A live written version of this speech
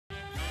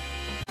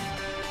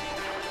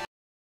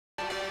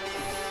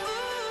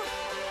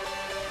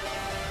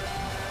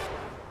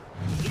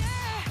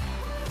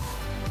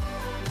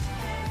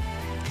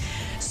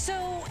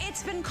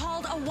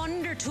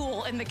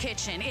tool in the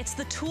kitchen. It's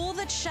the tool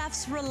that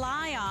chefs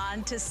rely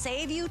on to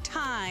save you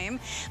time,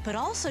 but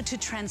also to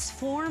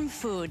transform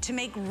food, to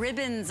make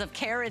ribbons of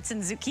carrots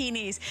and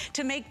zucchinis,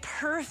 to make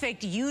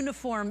perfect,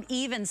 uniform,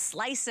 even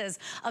slices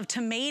of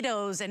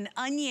tomatoes and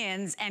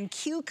onions and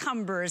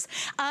cucumbers.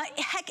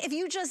 Heck, if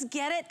you just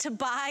get it to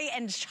buy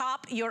and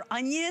chop your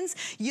onions,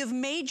 you've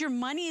made your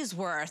money's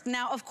worth.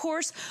 Now, of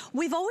course,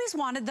 we've always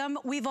wanted them.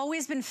 We've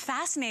always been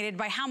fascinated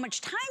by how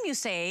much time you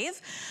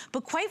save,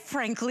 but quite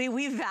frankly,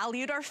 we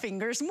valued our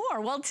fingers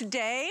more. Well,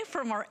 today,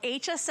 from our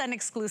HSN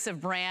exclusive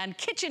brand,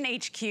 Kitchen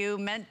HQ,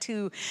 meant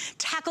to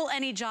tackle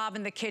any job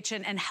in the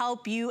kitchen and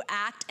help you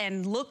act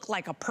and look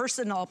like a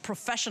personal,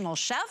 professional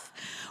chef,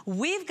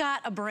 we've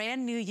got a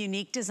brand new,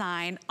 unique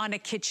design on a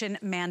kitchen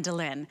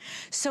mandolin.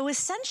 So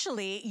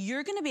essentially,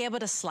 you're gonna be able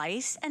to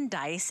slice and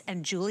dice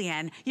and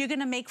julienne. You're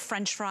gonna make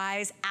French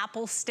fries,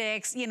 apple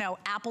sticks, you know,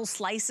 apple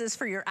slices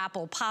for your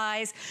apple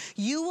pies.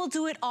 You will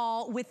do it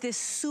all with this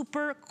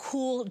super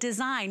cool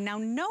design. Now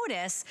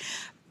notice,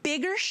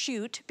 bigger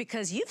chute,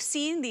 because you've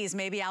seen these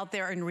maybe out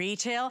there in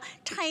retail,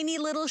 tiny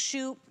little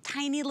chute,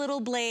 tiny little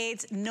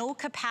blades, no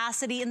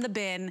capacity in the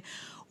bin.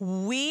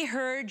 We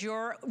heard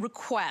your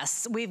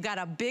requests. We've got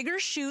a bigger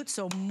chute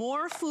so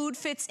more food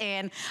fits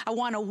in. I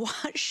wanna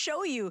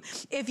show you,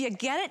 if you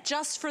get it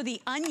just for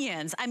the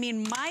onions, I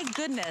mean, my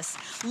goodness,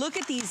 look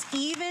at these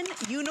even,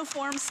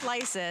 uniform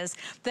slices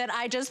that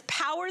I just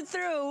powered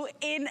through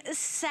in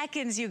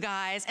seconds, you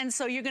guys. And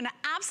so you're gonna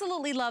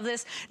absolutely love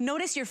this.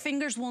 Notice your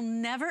fingers will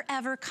never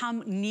ever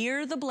come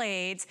near the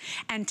blades.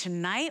 And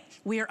tonight,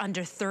 we are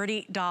under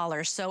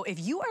 $30. So if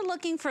you are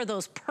looking for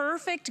those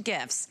perfect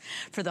gifts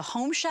for the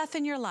home chef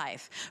in your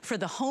life, for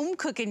the home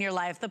cook in your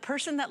life, the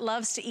person that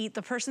loves to eat,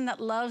 the person that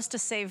loves to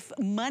save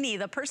money,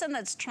 the person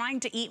that's trying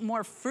to eat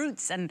more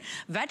fruits and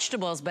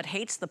vegetables but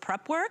hates the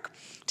prep work,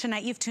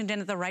 tonight you've tuned in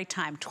at the right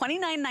time.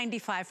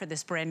 $29.95 for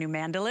this brand new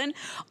mandolin.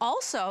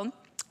 Also,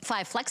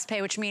 5 flex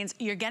pay, which means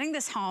you're getting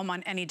this home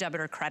on any debit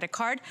or credit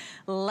card,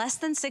 less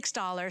than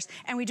 $6,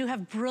 and we do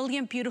have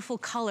brilliant, beautiful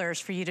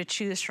colors for you to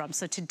choose from.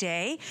 So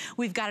today,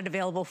 we've got it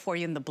available for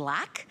you in the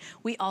black.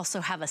 We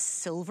also have a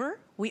silver.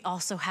 We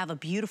also have a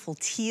beautiful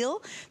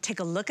teal.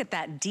 Take a look at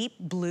that deep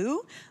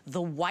blue.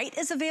 The white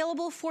is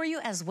available for you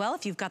as well.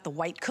 If you've got the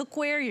white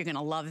cookware, you're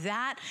gonna love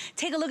that.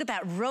 Take a look at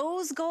that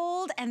rose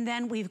gold, and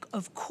then we,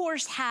 of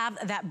course,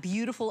 have that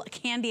beautiful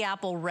candy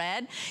apple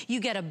red. You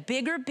get a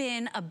bigger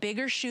bin, a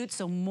bigger chute,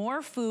 so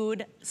more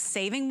food,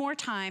 saving more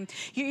time.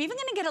 You're even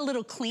gonna get a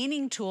little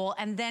cleaning tool,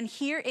 and then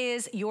here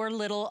is your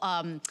little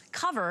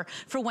cover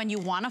for when you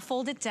wanna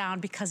fold it down,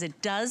 because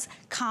it does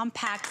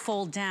compact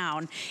fold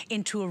down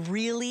into a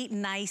really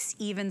nice,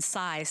 even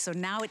size. So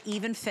now it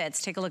even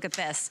fits. Take a look at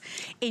this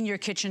in your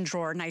kitchen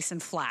drawer, nice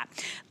and flat.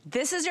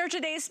 This is your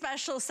today's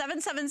special.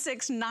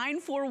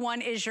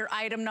 776-941 is your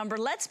item number.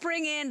 Let's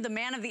bring in the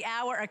man of the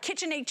hour, a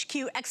Kitchen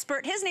HQ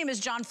expert. His name is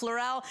John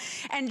Florell.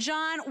 And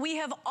John, we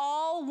have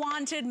all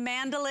wanted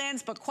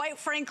mandolins, but quite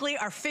frankly,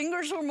 our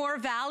fingers were more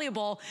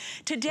valuable.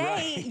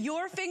 Today, right,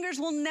 your fingers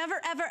will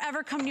never, ever,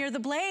 ever come near the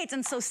blades.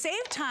 And so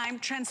save time,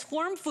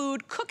 transform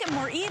food, cook it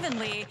more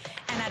evenly,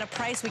 and at a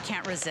price we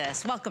can't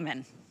resist. Welcome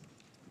in.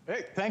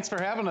 Hey, thanks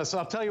for having us.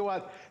 I'll tell you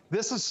what,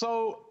 this is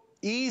so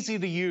easy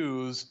to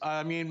use.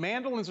 I mean,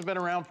 mandolins have been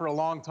around for a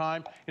long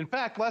time. In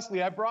fact,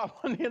 Leslie, I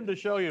brought one in to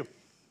show you. Do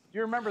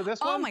you remember this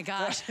one? Oh my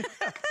gosh.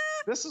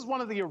 This is one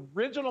of the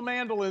original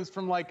mandolins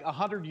from like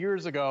 100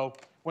 years ago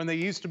when they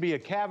used to be a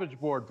cabbage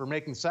board for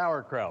making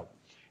sauerkraut.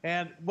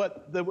 And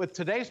with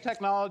today's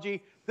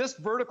technology, this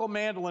vertical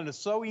mandolin is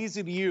so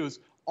easy to use.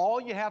 All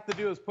you have to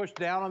do is push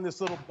down on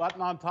this little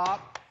button on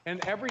top,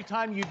 and every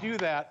time you do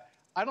that,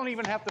 I don't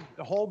even have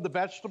to hold the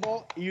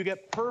vegetable. You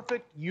get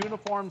perfect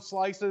uniform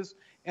slices.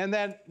 And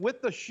then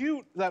with the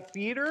chute, that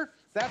feeder,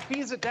 that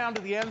feeds it down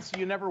to the end so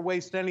you never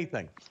waste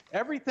anything.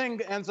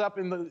 Everything ends up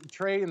in the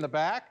tray in the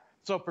back.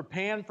 So for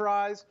pan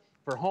fries,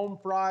 for home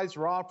fries,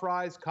 raw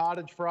fries,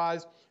 cottage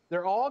fries,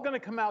 they're all gonna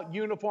come out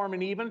uniform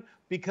and even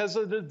because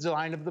of the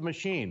design of the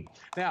machine.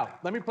 Now,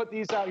 let me put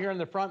these out here in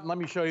the front and let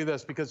me show you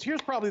this, because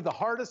here's probably the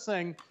hardest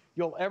thing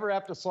you'll ever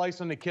have to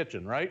slice in the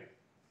kitchen, right?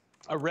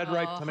 A red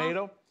ripe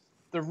tomato.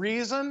 The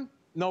reason,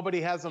 nobody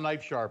has a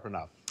knife sharp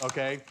enough,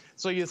 okay?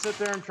 So you sit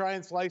there and try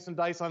and slice and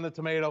dice on the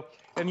tomato,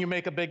 and you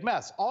make a big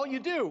mess. All you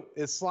do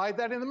is slide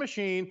that in the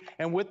machine,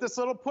 and with this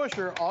little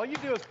pusher, all you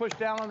do is push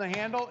down on the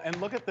handle, and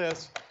look at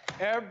this.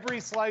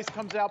 Every slice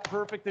comes out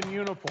perfect and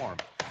uniform.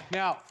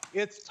 Now,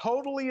 it's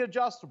totally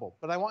adjustable,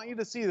 but I want you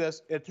to see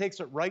this. It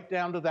takes it right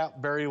down to that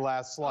very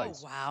last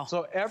slice. Oh, wow.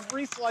 So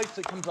every slice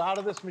that comes out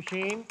of this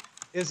machine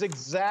is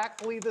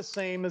exactly the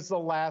same as the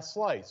last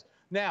slice.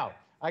 Now,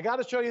 I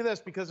gotta show you this,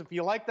 because if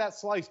you like that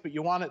slice but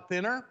you want it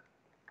thinner,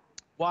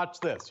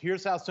 watch this.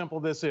 Here's how simple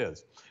this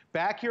is.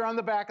 Back here on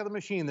the back of the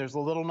machine, there's a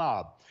little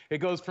knob. It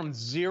goes from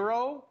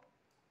 0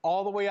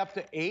 all the way up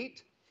to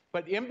 8,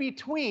 but in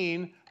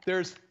between,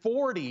 there's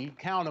 40,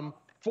 count them,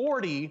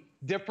 40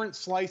 different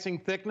slicing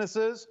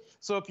thicknesses.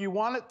 So if you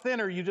want it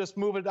thinner, you just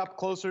move it up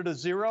closer to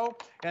 0,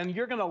 and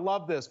you're gonna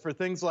love this for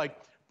things like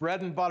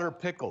bread and butter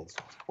pickles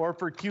or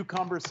for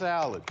cucumber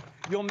salad.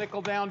 You'll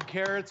nickel down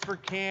carrots for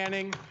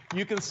canning.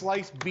 You can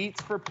slice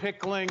beets for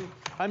pickling.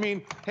 I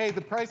mean, hey,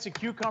 the price of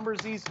cucumbers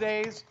these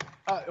days,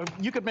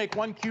 you could make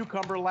one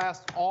cucumber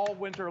last all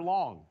winter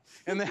long.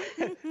 And then,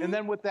 and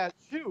then with that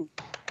shoot,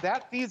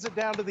 that feeds it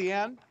down to the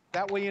end.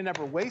 That way you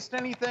never waste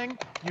anything.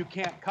 You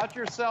can't cut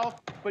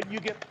yourself, but you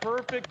get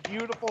perfect,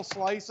 beautiful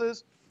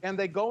slices. And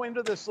they go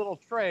into this little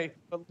tray.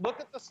 But look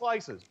at the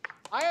slices.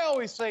 I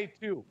always say,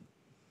 too,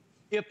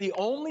 if the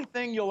only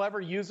thing you'll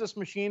ever use this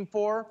machine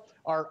for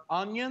are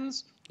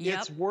onions,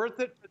 it's worth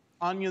it for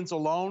onions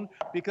alone,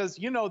 because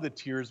you know the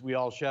tears we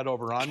all shed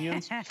over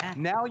onions.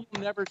 Now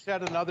you'll never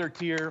shed another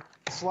tear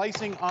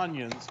slicing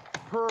onions.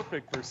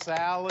 Perfect for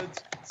salads,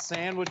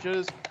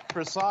 sandwiches,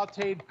 for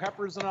sauteed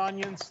peppers and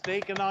onions,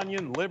 steak and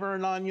onion, liver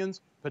and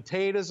onions,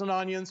 potatoes and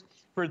onions.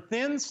 For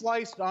thin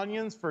sliced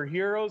onions for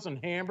heroes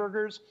and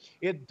hamburgers,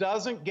 it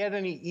doesn't get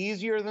any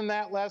easier than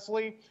that,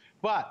 Leslie.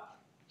 But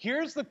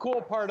here's the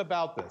cool part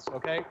about this,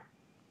 okay?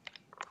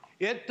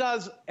 It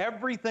does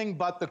everything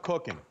but the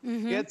cooking.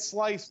 It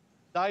slices,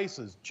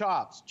 dices,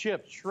 chops,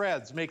 chips,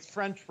 shreds, makes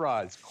French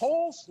fries,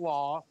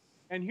 coleslaw,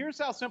 and here's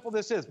how simple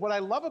this is. What I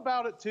love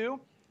about it, too,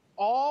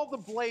 all the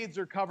blades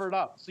are covered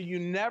up, so you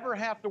never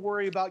have to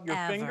worry about your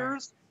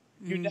fingers.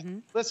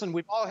 Listen,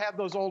 we've all had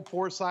those old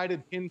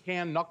four-sided tin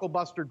can knuckle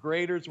buster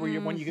graters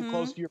where when you get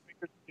close to your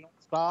fingers, you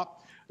don't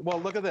stop. Well,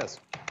 look at this.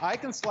 I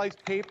can slice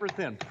paper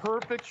thin,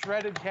 perfect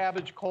shredded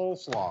cabbage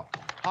coleslaw,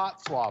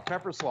 hot slaw,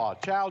 pepper slaw,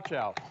 chow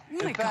chow.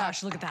 Oh my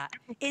gosh, look at that.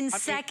 In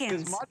seconds.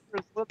 As much or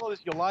as little as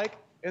you like.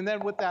 And then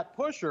with that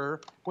pusher,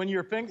 when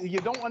your you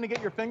don't want to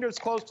get your fingers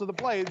close to the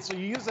blade, so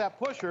you use that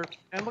pusher,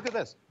 and look at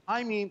this.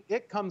 I mean,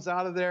 it comes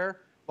out of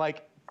there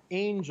like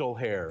angel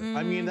hair.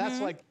 I mean,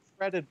 that's like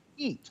shredded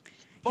meat.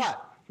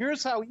 But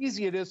here's how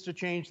easy it is to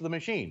change the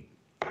machine.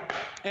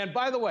 And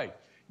by the way,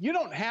 you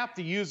don't have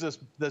to use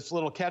this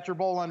little catcher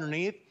bowl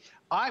underneath.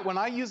 When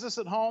I use this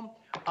at home,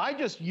 I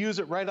just use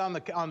it right on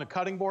the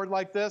cutting board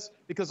like this,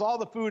 because all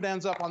the food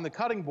ends up on the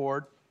cutting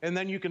board, and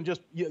then you can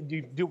just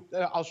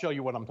I'll show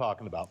you what I'm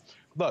talking about.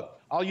 Look,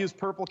 I'll use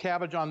purple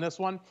cabbage on this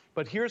one,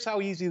 but here's how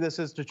easy this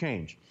is to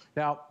change.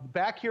 Now,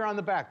 back here on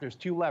the back, there's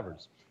 2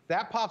 levers.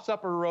 That pops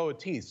up a row of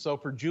teeth. So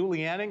for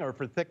julienning or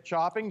for thick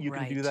chopping, you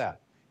can do that.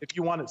 If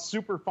you want it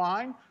super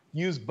fine,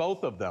 use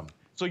both of them.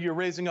 So you're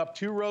raising up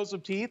 2 rows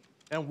of teeth.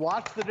 And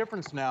watch the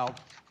difference now,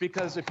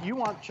 because if you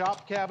want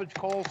chopped cabbage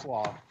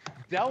coleslaw,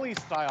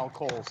 deli-style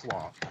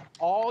coleslaw,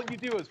 all you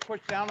do is push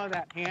down on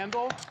that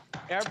handle.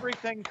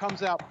 Everything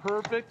comes out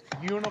perfect,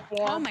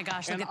 uniform. Oh my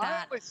gosh, look at that. And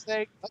I always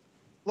say,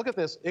 look at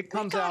this. It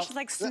comes out. It's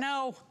like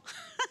snow.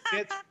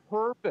 It's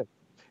perfect.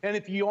 And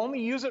if you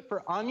only use it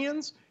for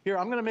onions, here,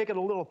 I'm going to make it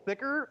a little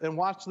thicker, and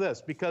watch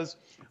this, because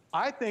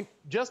I think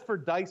just for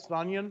diced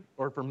onion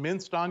or for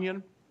minced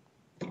onion,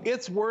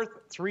 it's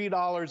worth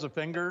 $3 a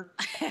finger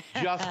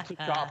just to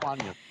chop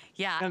onion.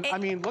 Yeah, and I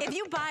mean, if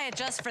you buy it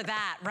just for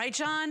that, right,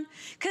 John?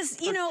 Because,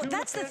 you know,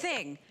 that's the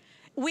thing.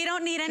 We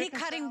don't need any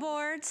cutting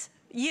boards.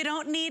 You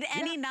don't need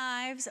any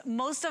knives.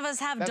 Most of us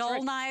have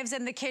dull knives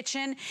in the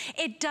kitchen.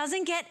 It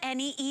doesn't get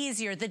any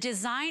easier. The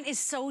design is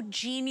so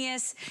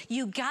genius.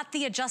 You got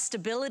the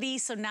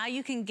adjustability, so now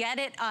you can get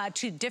it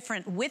to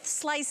different width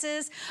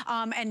slices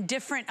and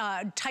different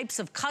types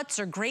of cuts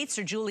or grates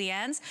or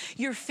juliennes.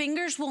 Your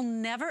fingers will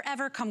never,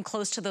 ever come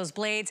close to those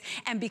blades.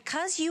 And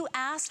because you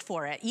asked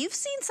for it, you've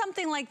seen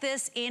something like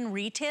this in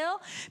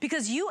retail,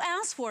 because you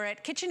asked for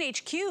it. Kitchen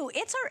HQ,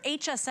 it's our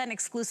HSN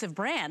exclusive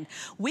brand.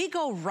 We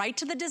go right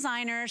to the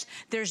design.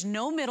 There's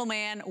no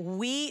middleman.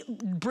 We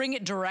bring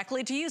it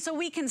directly to you, so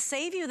we can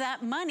save you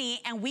that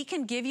money and we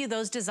can give you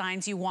those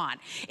designs you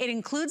want. It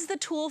includes the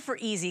tool for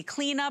easy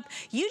cleanup.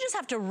 You just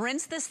have to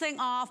rinse this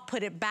thing off,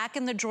 put it back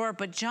in the drawer.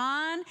 But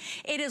John,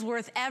 it is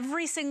worth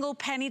every single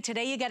penny.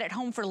 Today you get it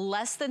home for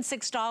less than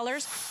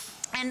 $6.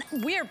 And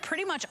we are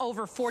pretty much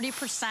over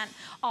 40%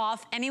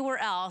 off anywhere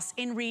else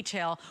in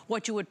retail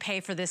what you would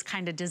pay for this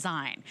kind of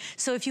design.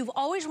 So if you've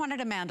always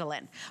wanted a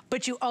mandolin,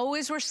 but you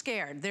always were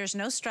scared, there's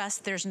no stress,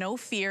 there's no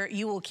fear.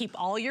 You will keep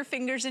all your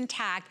fingers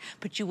intact,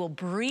 but you will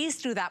breeze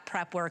through that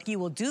prep work. You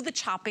will do the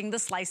chopping, the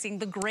slicing,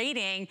 the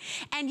grating,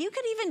 and you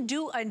could even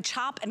do and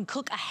chop and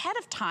cook ahead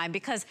of time,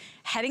 because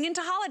heading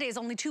into holidays,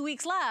 only 2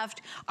 weeks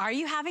left. Are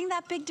you having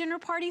that big dinner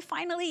party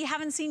finally? You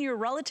haven't seen your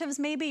relatives,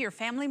 maybe your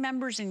family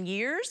members in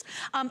years?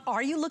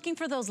 Are you looking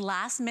for those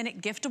last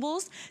minute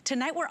giftables?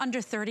 Tonight we're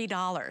under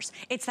 $30.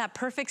 It's that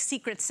perfect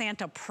Secret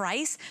Santa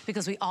price,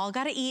 because we all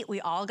gotta eat,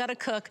 we all gotta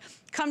cook.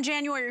 Come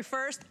January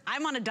 1st,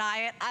 I'm on a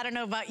diet. I don't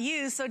know about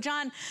you. So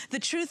John, the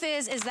truth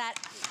is that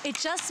it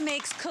just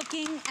makes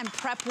cooking and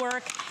prep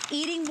work,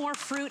 eating more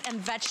fruit and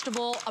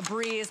vegetable a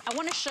breeze. I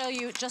wanna show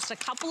you just a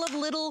couple of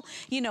little,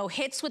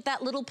 hits with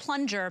that little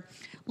plunger.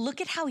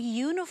 Look at how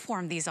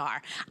uniform these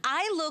are.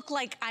 I look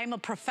like I'm a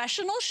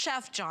professional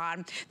chef,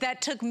 John,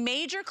 that took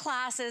major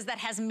classes, that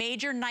has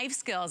major knife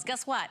skills.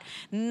 Guess what?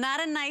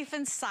 Not a knife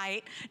in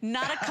sight,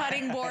 not a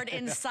cutting board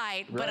in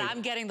sight, but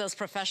I'm getting those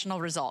professional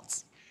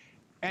results.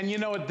 And you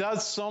know, it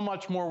does so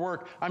much more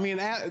work. I mean,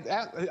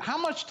 how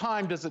much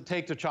time does it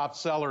take to chop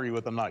celery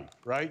with a knife,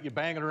 right? You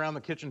bang it around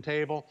the kitchen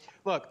table.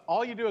 Look,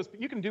 all you do is,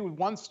 you can do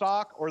one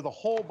stalk or the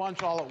whole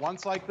bunch all at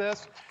once like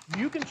this.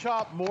 You can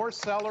chop more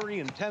celery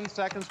in 10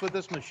 seconds with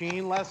this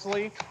machine,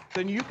 Leslie,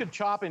 than you could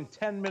chop in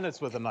 10 minutes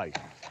with a knife.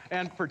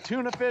 And for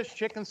tuna fish,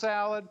 chicken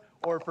salad,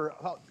 or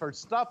for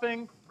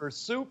stuffing, for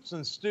soups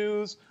and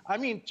stews, I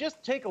mean,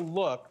 just take a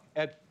look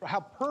at how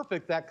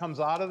perfect that comes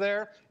out of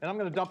there. And I'm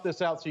gonna dump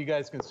this out so you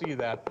guys can see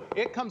that.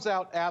 It comes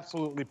out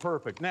absolutely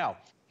perfect. Now,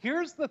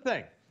 here's the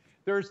thing.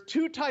 There's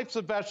two types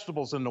of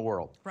vegetables in the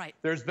world. Right.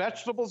 There's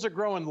vegetables that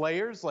grow in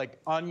layers like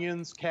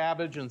onions,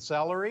 cabbage, and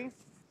celery.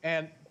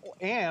 And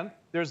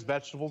there's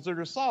vegetables that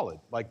are solid,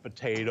 like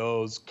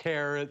potatoes,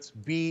 carrots,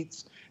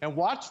 beets. And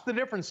watch the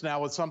difference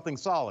now with something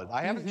solid.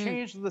 I haven't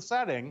changed the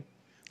setting.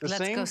 Let's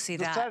go see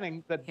that. The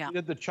setting that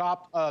did the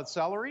chopped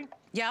celery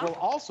will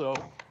also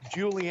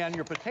julienne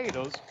your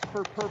potatoes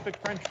for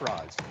perfect French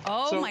fries.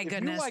 Oh, my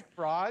goodness. If you like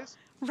fries,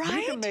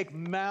 you can make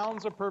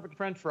mounds of perfect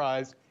French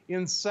fries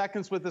in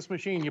seconds with this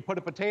machine. You put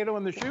a potato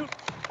in the chute,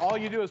 all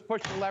you do is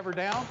push the lever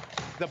down.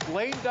 The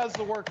blade does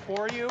the work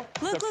for you.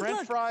 The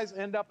French fries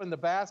end up in the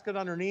basket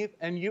underneath,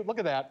 and you look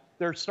at that.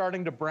 They're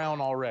starting to brown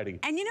already.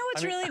 And you know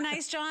what's really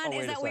nice, John,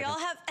 is that we all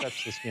have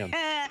that's the skin.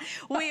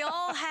 we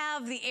all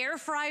have the air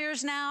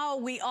fryers now.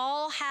 We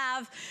all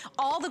have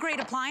all the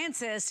great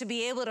appliances to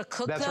be able to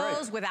cook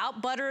those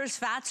without butters,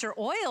 fats, or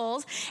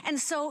oils. And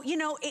so, you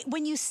know,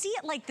 when you see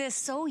it like this,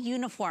 so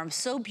uniform,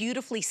 so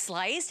beautifully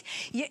sliced,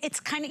 it's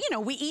kind of, you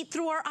know, we eat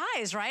through our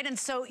eyes, right? And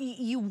so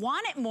you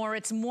want it more.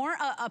 It's more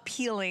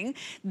appealing.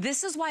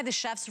 This is why the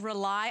chefs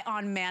rely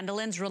on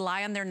mandolins,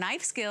 rely on their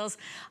knife skills.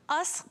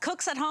 Us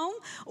cooks at home,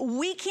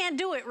 we can't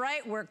do it,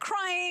 right? We're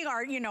crying,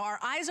 our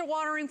eyes are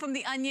watering from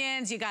the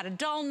onions. You got a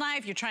dull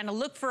knife, you're trying to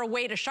look for a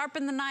way to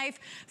sharpen the knife.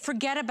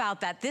 Forget about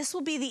that. This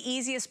will be the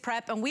easiest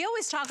prep. And we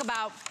always talk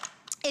about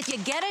if you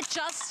get it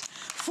just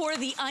for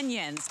the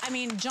onions. I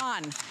mean,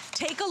 John,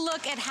 take a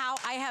look at how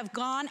I have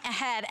gone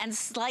ahead and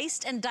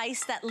sliced and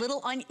diced that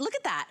little onion. Look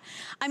at that.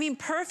 I mean,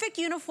 perfect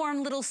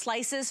uniform little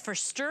slices for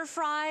stir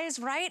fries,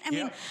 right? I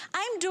mean,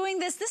 I'm doing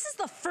this. This is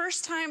the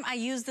first time I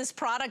use this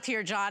product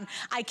here, John.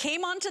 I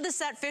came onto the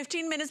set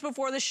 15 minutes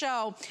before the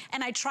show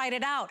and I tried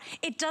it out.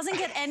 It doesn't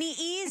get any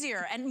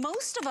easier. And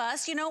most of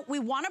us, you know, we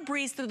want to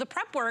breeze through the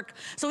prep work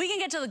so we can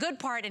get to the good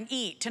part and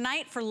eat.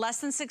 Tonight, for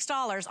less than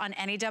 $6 on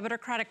any debit or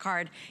credit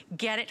card,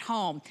 get it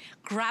home.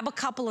 Grab a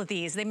couple of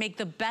these. They make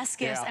the best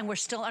gifts and we're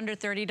still under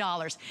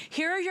 $30.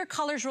 Here are your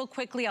colors real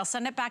quickly. I'll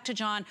send it back to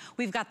John.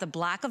 We've got the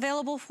black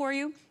available for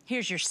you.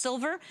 Here's your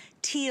silver,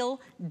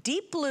 teal,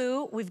 deep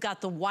blue. We've got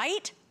the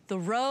white, the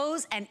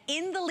rose, and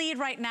in the lead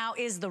right now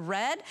is the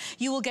red.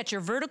 You will get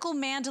your vertical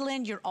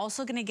mandolin. You're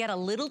also gonna get a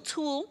little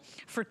tool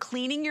for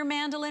cleaning your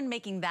mandolin,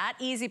 making that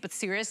easy. But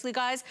seriously,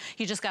 guys,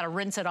 you just gotta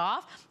rinse it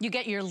off. You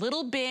get your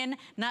little bin.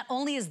 Not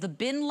only is the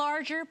bin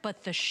larger,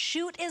 but the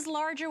chute is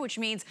larger, which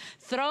means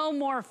throw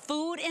more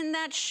food in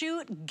that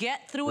chute,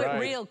 get through it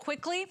real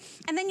quickly.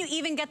 And then you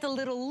even get the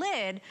little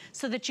lid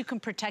so that you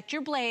can protect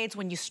your blades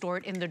when you store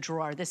it in the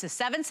drawer. This is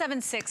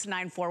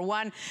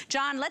 776941.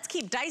 John, let's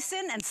keep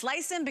dicing and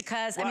slicing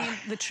because, I mean,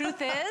 the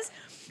truth is,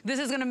 this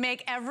is gonna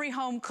make every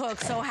home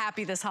cook so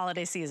happy this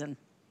holiday season.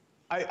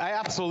 I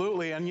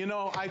absolutely, and you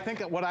know, I think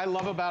that what I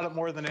love about it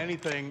more than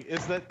anything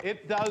is that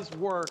it does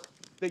work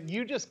that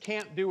you just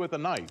can't do with a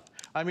knife.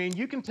 I mean,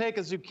 you can take a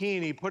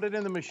zucchini, put it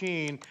in the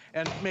machine,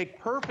 and make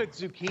perfect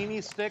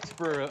zucchini sticks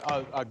for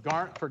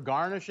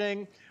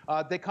garnishing.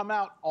 They come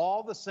out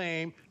all the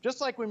same.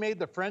 Just like we made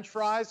the French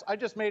fries, I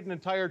just made an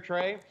entire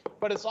tray,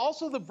 but it's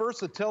also the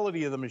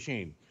versatility of the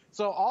machine.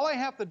 So all I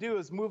have to do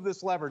is move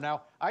this lever.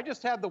 Now, I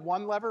just had the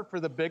one lever for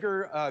the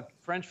bigger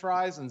French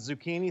fries and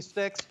zucchini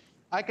sticks.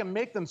 I can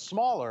make them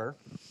smaller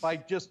by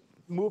just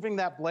moving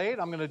that blade.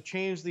 I'm gonna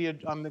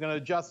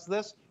adjust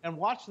this, and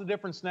watch the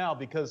difference now,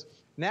 because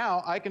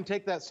now I can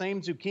take that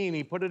same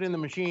zucchini, put it in the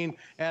machine,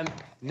 and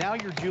now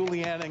you're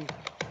julienning.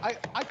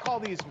 I call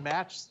these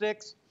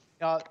matchsticks.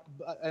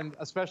 And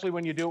especially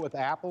when you do it with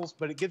apples,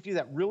 but it gives you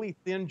that really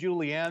thin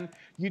julienne.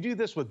 You do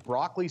this with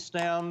broccoli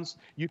stems.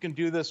 You can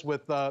do this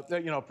with,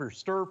 for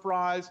stir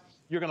fries.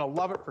 You're gonna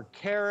love it for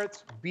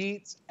carrots,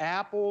 beets,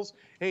 apples.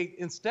 Hey,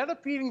 instead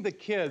of feeding the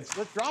kids,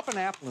 let's drop an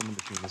apple in the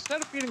machine.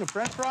 Instead of feeding them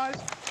French fries,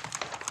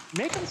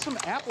 make them some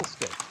apple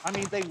sticks. I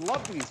mean, they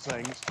love these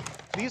things.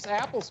 These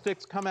apple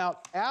sticks come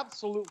out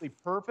absolutely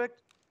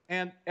perfect,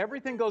 and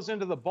everything goes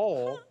into the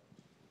bowl.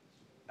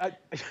 I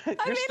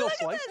mean, look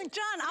at this,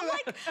 John. I'm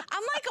like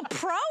a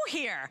pro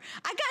here.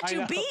 I got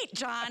you beat,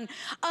 John.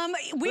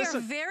 We are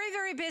very,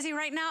 very busy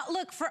right now.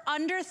 Look, for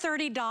under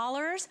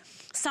 $30,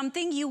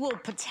 something you will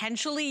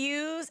potentially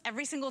use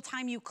every single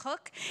time you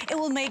cook. It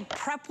will make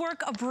prep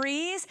work a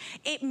breeze.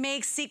 It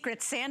makes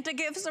Secret Santa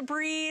gifts a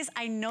breeze.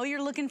 I know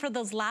you're looking for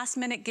those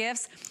last-minute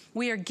gifts.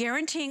 We are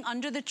guaranteeing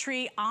under the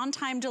tree,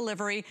 on-time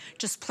delivery.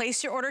 Just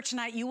place your order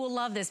tonight. You will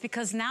love this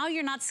because now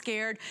you're not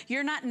scared.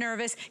 You're not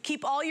nervous.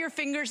 Keep all your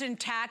fingers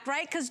intact. fact,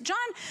 right? Because John,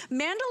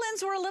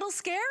 mandolins were a little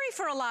scary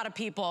for a lot of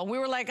people. We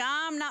were like,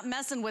 I'm not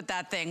messing with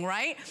that thing,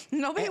 right?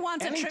 Nobody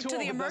wants a trip to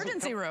the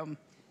emergency room.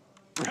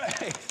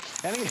 Right.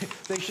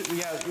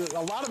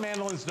 A lot of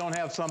mandolins don't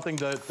have something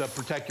to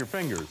protect your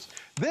fingers.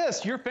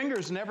 Your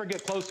fingers never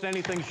get close to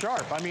anything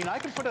sharp. I mean, I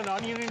can put an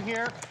onion in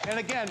here, and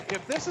again,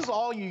 if this is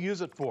all you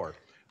use it for,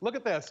 look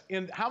at this.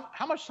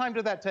 How much time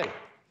did that take?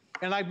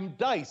 And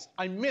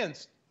I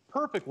minced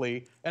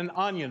perfectly an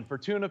onion for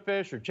tuna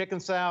fish or chicken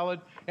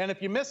salad. And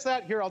if you miss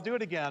that, here, I'll do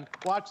it again.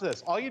 Watch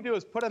this. All you do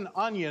is put an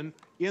onion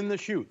in the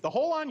chute, the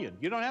whole onion.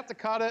 You don't have to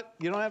cut it.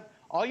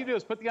 All you do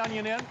is put the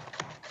onion in,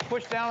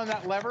 push down on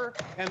that lever,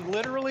 and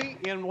literally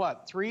in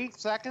what, 3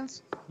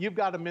 seconds, you've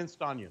got a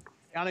minced onion.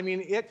 And I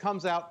mean, it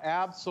comes out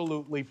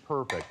absolutely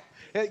perfect.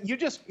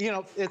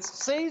 It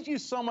saves you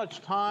so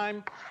much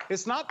time.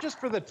 It's not just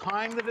for the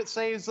time that it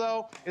saves,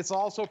 though. It's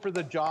also for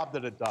the job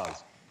that it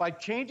does. By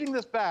changing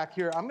this back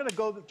here, I'm going to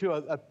go to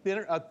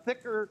a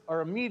thicker or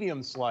a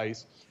medium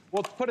slice.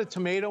 We'll put a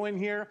tomato in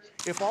here.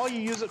 If all you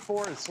use it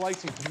for is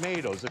slicing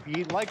tomatoes, if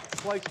you like to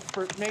slice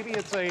for, maybe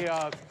it's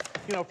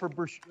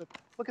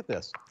look at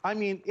this. I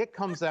mean, it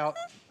comes out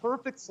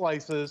perfect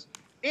slices.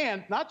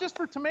 And not just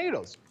for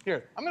tomatoes.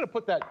 Here, I'm going to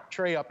put that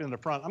tray up in the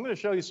front. I'm going to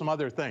show you some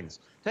other things.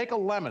 Take a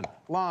lemon,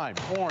 lime,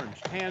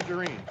 orange,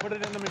 tangerine, put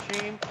it in the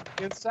machine.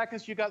 In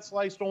seconds, you got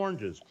sliced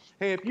oranges.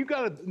 Hey, if you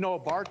got to know a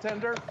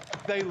bartender,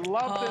 they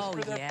love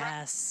this for their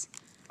friends.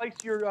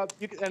 Slice your,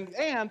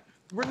 and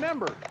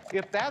remember,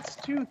 if that's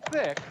too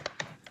thick,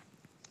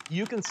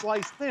 you can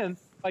slice thin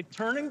by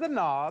turning the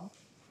knob.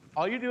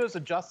 All you do is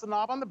adjust the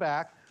knob on the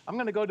back. I'm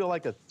going to go to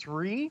like a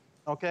 3.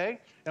 Okay,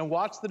 and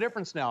watch the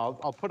difference now.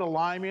 I'll put a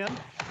lime in,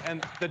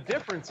 and the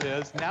difference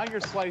is now you're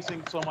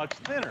slicing so much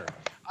thinner.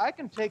 I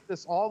can take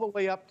this all the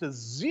way up to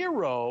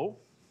 0,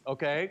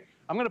 okay?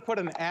 I'm gonna put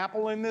an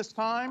apple in this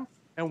time,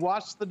 and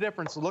watch the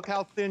difference. Look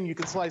how thin you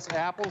can slice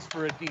apples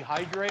for a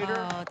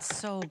dehydrator. Oh, it's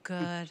so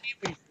good.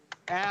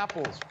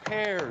 Apples,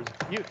 pears,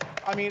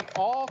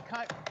 all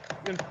kinds,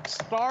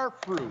 star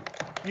fruit.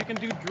 You can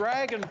do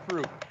dragon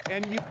fruit,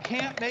 and you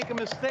can't make a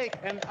mistake.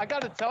 And I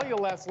got to tell you,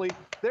 Leslie,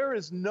 there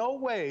is no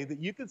way that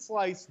you could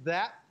slice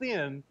that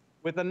thin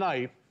with a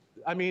knife.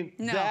 I mean,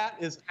 that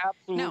is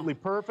absolutely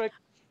perfect.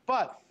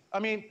 But, I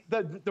mean,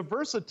 the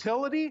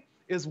versatility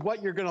is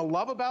what you're going to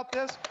love about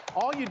this.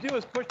 All you do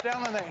is push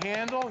down on that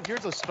handle.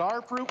 Here's a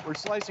star fruit. We're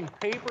slicing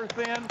paper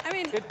thin. I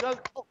mean, it does.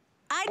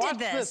 I did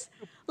this.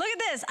 Look at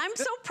this. I'm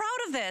so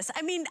proud of this.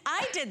 I mean,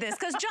 I did this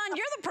because, John,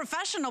 you're the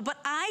professional, but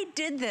I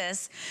did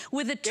this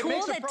with a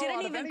tool that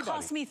didn't even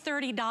cost me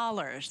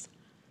 $30.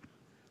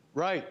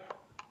 Right.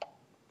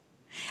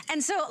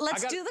 And so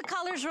let's do the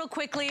colors real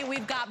quickly.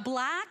 We've got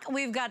black,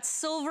 we've got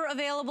silver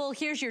available.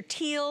 Here's your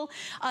teal.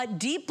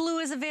 Deep blue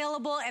is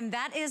available, and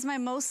that is my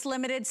most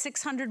limited,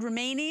 600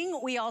 remaining.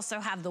 We also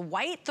have the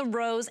white, the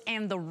rose,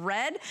 and the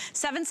red.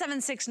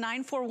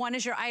 776941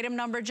 is your item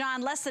number.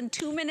 John, less than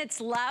 2 minutes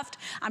left.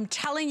 I'm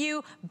telling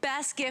you,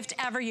 best gift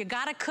ever. You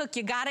gotta cook,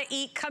 you gotta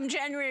eat. Come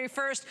January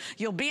 1st,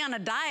 you'll be on a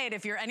diet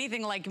if you're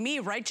anything like me,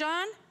 right,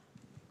 John?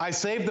 I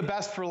saved the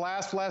best for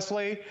last,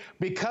 Leslie.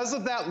 Because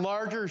of that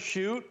larger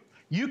chute,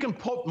 you can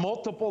put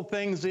multiple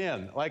things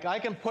in. Like I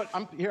can put,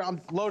 I'm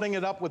loading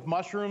it up with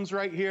mushrooms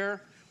right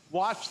here.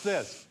 Watch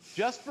this,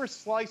 just for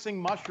slicing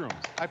mushrooms.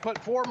 I put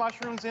 4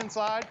 mushrooms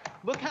inside.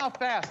 Look how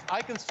fast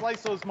I can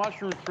slice those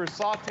mushrooms for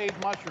sauteed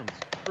mushrooms,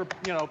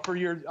 for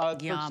your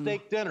for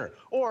steak dinner.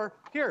 Or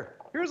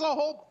here's a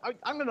whole,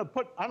 I'm gonna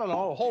put, I don't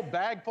know, a whole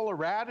bag full of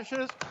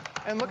radishes.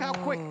 And look how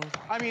quick,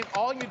 I mean,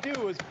 all you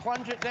do is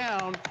plunge it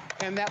down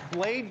and that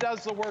blade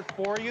does the work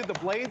for you. The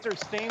blades are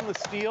stainless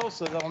steel,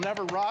 so they'll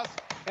never rust.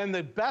 And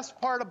the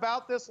best part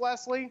about this,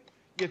 Leslie,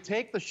 you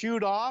take the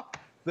chute off,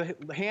 the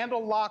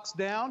handle locks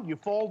down, you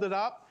fold it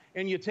up,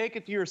 and you take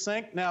it to your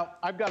sink. Now,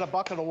 I've got a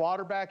bucket of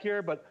water back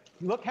here, but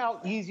look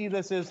how easy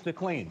this is to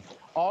clean.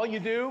 All you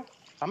do,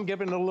 I'm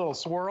giving it a little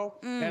swirl,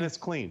 and it's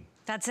clean.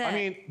 That's it. I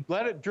mean,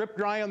 let it drip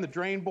dry on the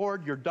drain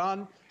board, you're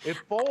done. It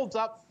folds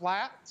up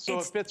flat, so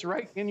it fits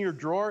right in your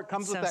drawer. It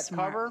comes with that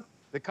cover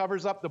that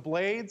covers up the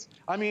blades.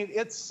 I mean,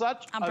 it's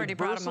such a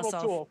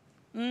versatile tool.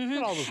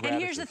 Mm-hmm.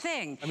 And here's the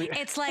thing,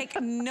 it's like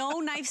no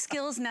knife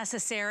skills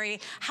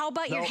necessary. How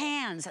about your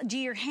hands? Do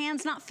your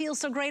hands not feel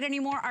so great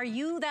anymore? Are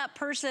you that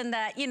person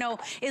that,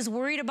 is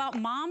worried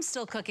about mom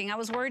still cooking? I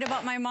was worried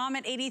about my mom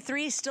at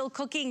 83 still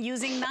cooking,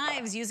 using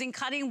knives, using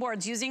cutting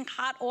boards, using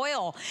hot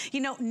oil.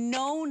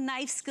 No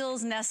knife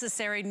skills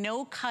necessary,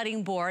 no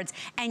cutting boards,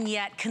 and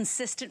yet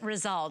consistent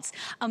results.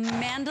 A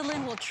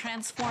mandolin will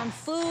transform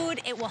food.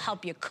 It will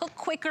help you cook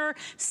quicker,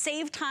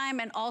 save time,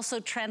 and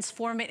also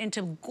transform it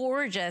into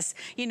gorgeous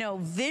you know,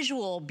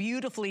 visual,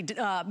 beautifully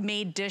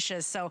made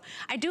dishes. So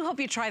I do hope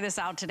you try this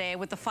out today.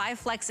 With the 5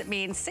 Flex, it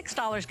means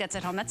 $6 gets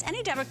it home. That's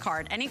any debit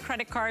card, any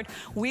credit card.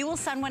 We will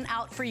send one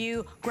out for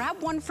you.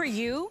 Grab one for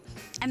you,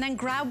 and then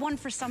grab one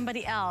for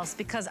somebody else,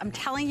 because I'm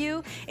telling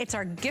you, it's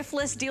our gift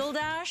list deal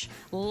dash,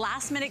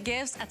 last minute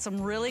gifts at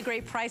some really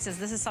great prices.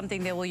 This is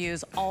something they will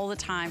use all the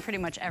time, pretty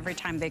much every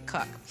time they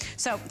cook.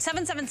 So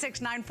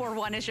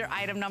 776941 is your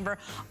item number.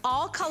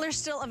 All colors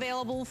still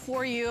available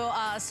for you.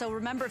 So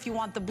remember, if you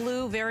want the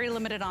blue, very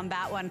limited on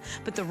that one,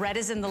 but the red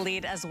is in the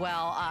lead as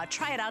well.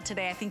 Try it out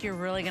today. I think you're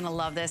really gonna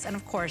love this. And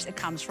of course, it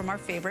comes from our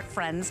favorite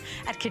friends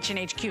at Kitchen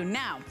HQ.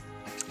 Now,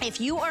 if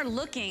you are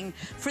looking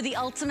for the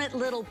ultimate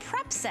little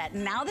prep set,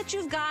 now that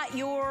you've got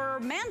your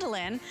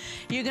mandolin,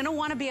 you're gonna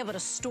wanna be able to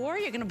store,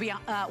 you're gonna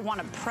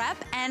wanna prep,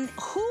 and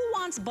who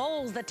wants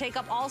bowls that take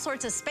up all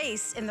sorts of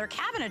space in their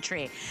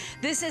cabinetry?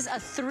 This is a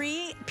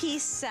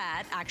 3-piece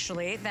set,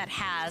 actually, that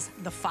has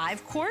the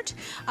 5-quart.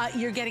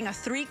 You're getting a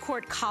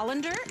 3-quart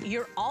colander.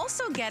 You're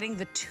also getting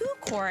the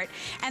 2-quart,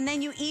 and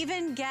then you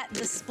even get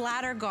the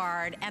splatter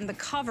guard and the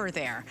cover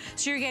there.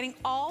 So you're getting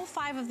all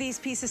 5 of these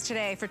pieces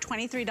today for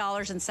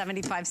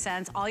 $23.75.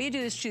 All you do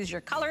is choose your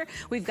color.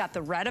 We've got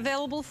the red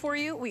available for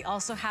you. We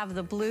also have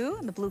the blue.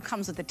 The blue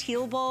comes with the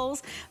teal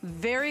bowls.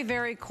 Very,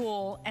 very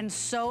cool and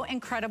so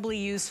incredibly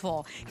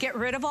useful. Get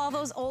rid of all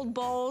those old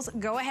bowls.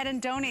 Go ahead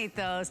and donate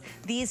those.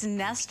 These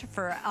nest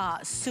for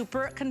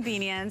super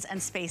convenience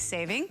and space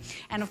saving.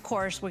 And of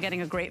course, we're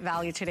getting a great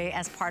value today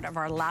as part of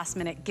our last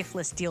minute gift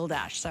list deal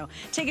dash. So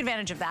take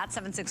advantage of that.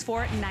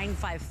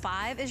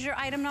 764-955 is your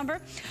item number.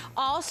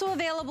 Also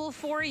available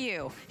for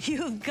you,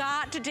 you've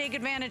got to take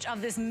advantage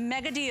of this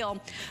mega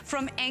deal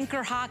from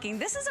Anchor Hocking.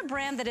 This is a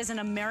brand that is an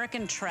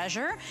American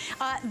treasure.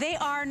 They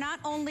are not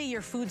only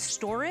your food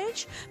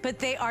storage, but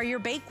they are your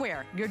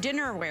bakeware, your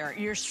dinnerware,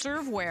 your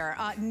serveware.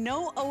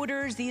 No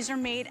odors. These are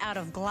made out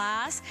of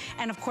glass.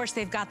 And of course,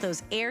 they've got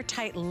those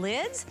airtight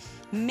lids.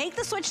 Make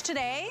the switch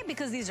today,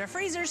 because these are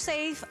freezer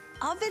safe,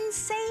 oven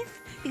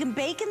safe. You can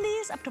bake in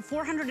these up to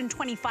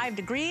 425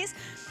 degrees.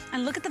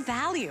 And look at the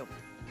value.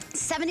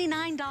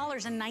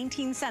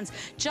 $79.19.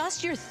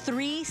 Just your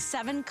 3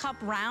 7-cup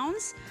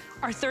rounds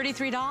are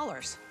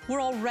 $33.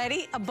 We're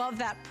already above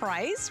that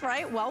price,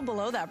 right? Well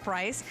below that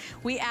price.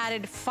 We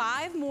added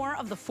 5 more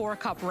of the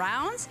 4-cup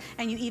rounds,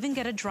 and you even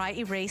get a dry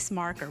erase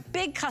marker.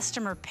 Big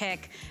customer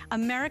pick,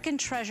 American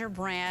treasure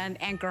brand,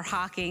 Anchor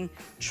Hocking.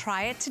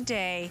 Try it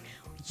today.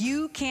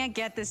 You can't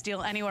get this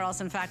deal anywhere else.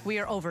 In fact, we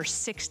are over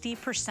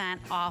 60%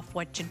 off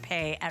what you'd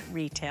pay at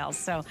retail.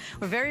 So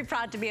we're very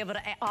proud to be able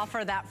to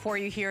offer that for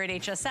you here at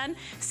HSN.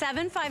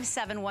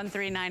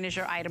 757139 is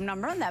your item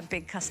number on that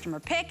big customer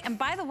pick. And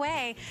by the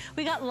way,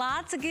 we got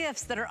lots of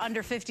gifts that are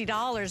under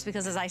 $50,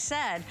 because as I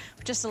said,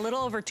 just a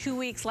little over 2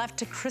 weeks left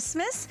to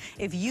Christmas.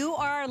 If you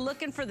are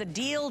looking for the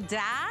deal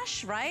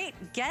dash, right?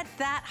 Get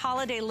that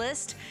holiday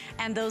list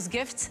and those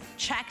gifts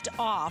checked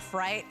off,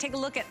 right? Take a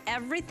look at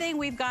everything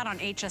we've got on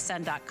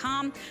hsn.com,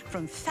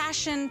 from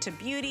fashion to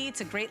beauty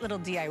to great little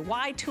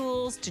DIY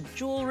tools to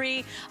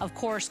jewelry, of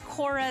course,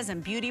 Koras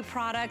and beauty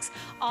products.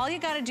 All you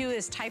got to do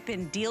is type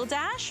in Deal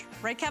Dash,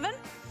 right, Kevin?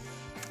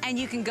 And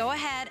you can go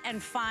ahead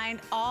and find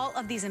all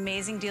of these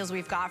amazing deals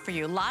we've got for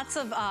you. Lots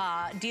of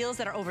deals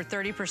that are over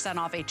 30%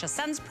 off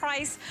HSN's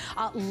price.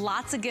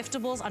 Lots of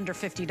giftables under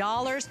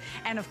 $50.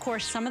 And of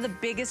course, some of the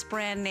biggest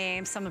brand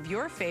names, some of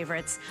your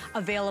favorites,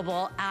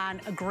 available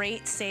on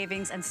great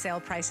savings and sale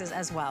prices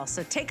as well.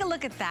 So take a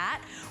look at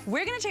that.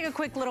 We're gonna take a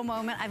quick little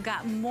moment. I've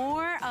got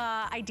more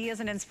ideas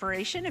and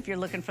inspiration if you're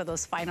looking for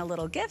those final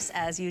little gifts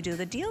as you do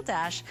the Deal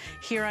Dash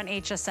here on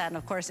HSN.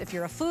 Of course, if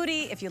you're a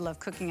foodie, if you love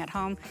cooking at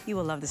home, you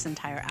will love this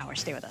entire hour.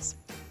 Stay with us.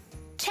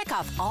 Check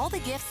off all the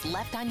gifts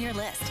left on your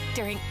list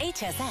during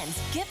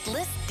HSN's Gift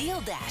List Deal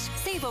Dash.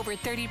 Save over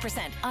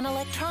 30% on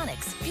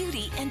electronics,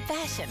 beauty, and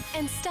fashion.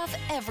 And stuff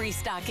every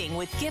stocking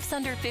with gifts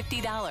under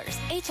 $50.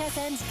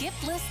 HSN's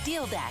Gift List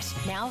Deal Dash,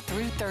 now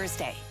through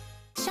Thursday.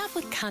 Shop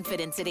with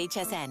confidence at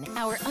HSN.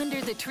 Our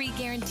Under the Tree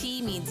guarantee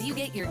means you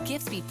get your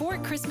gifts before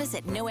Christmas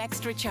at no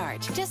extra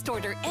charge. Just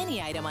order any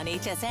item on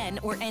HSN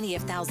or any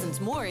of thousands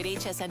more at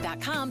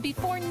hsn.com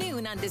before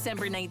noon on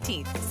December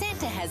 19th.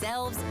 Santa has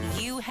elves,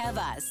 you have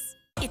us.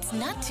 It's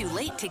not too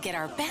late to get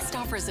our best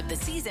offers of the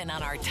season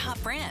on our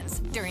top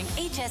brands during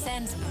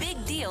HSN's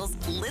Big Deals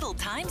Little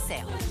Time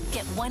Sale.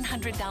 Get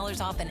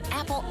 $100 off an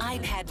Apple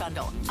iPad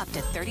bundle, up to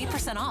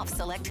 30% off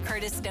select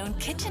Curtis Stone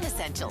kitchen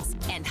essentials,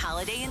 and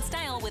holiday in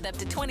style with up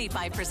to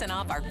 25%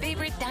 off our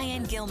favorite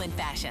Diane Gilman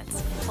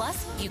fashions.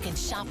 Plus, you can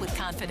shop with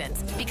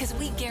confidence because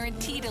we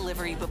guarantee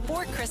delivery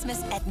before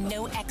Christmas at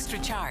no extra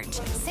charge.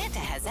 Santa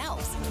has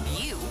elves.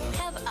 You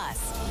have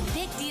us.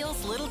 Big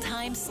Deals Little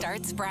Time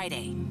starts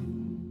Friday.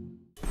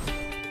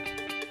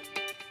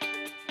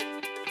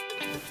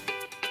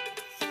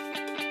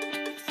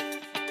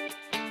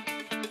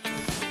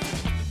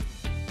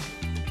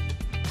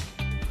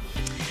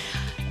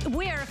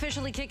 We are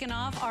officially kicking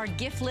off our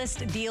gift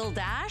list deal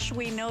dash.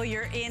 We know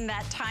you're in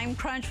that time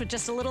crunch with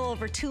just a little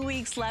over 2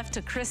 weeks left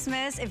to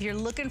Christmas. If you're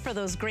looking for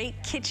those great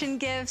kitchen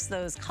gifts,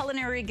 those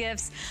culinary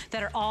gifts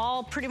that are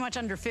all pretty much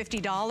under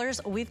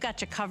 $50, we've got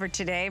you covered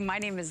today. My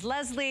name is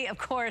Leslie. Of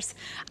course,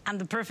 I'm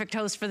the perfect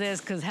host for this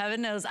because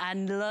heaven knows I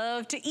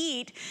love to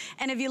eat.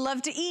 And if you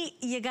love to eat,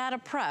 you gotta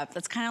prep.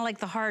 That's kind of like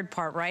the hard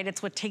part, right?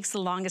 It's what takes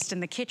the longest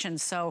in the kitchen.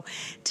 So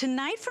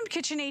tonight from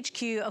Kitchen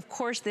HQ, of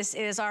course, this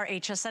is our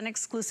HSN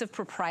exclusive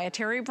proprietary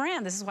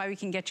brand. This is why we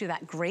can get you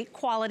that great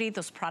quality,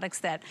 those products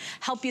that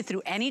help you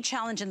through any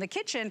challenge in the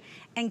kitchen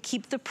and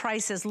keep the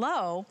prices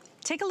low.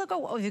 Take a look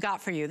at what we've got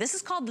for you. This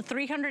is called the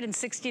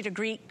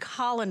 360-degree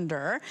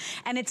colander,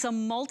 and it's a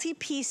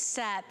multi-piece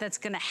set that's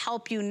gonna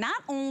help you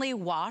not only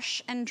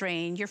wash and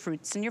drain your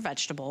fruits and your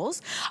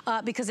vegetables,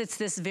 because it's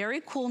this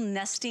very cool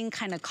nesting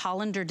kind of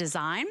colander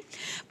design,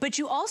 but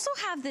you also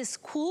have this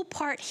cool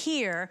part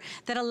here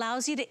that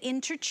allows you to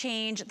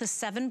interchange the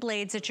 7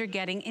 blades that you're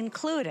getting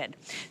included.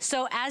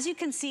 So as you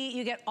can see,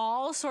 you get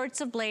all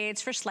sorts of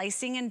blades for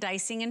slicing and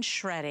dicing and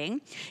shredding.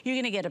 You're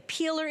gonna get a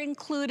peeler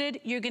included.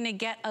 You're gonna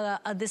get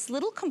this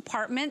little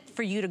compartment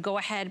for you to go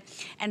ahead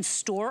and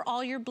store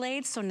all your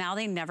blades, so now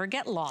they never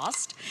get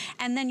lost.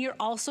 And then you're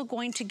also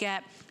going to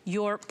get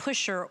your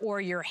pusher or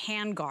your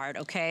hand guard,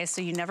 okay?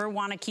 So you never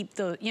wanna keep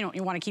you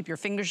wanna keep your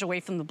fingers away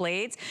from the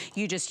blades.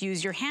 You just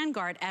use your hand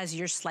guard as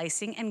you're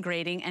slicing and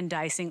grating and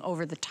dicing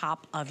over the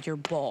top of your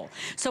bowl.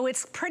 So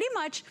it's pretty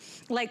much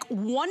like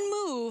one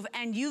move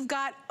and you've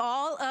got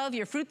all of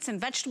your fruits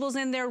and vegetables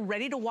in there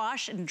ready to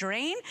wash and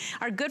drain.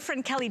 Our good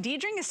friend Kelly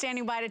Diedring is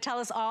standing by to tell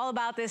us all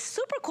about this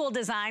super cool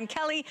design.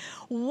 Kelly,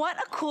 what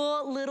a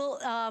cool little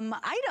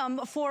item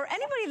for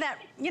anybody that,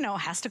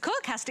 has to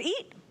cook, has to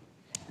eat.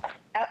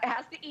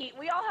 Has to eat.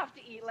 We all have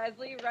to eat,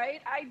 Leslie,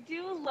 right? I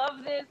do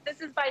love this.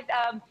 This is by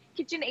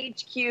Kitchen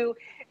HQ.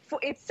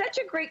 It's such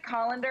a great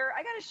colander.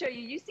 I got to show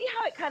you. You see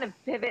how it kind of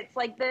pivots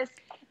like this?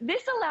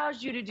 This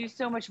allows you to do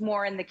so much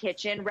more in the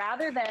kitchen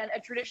rather than a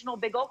traditional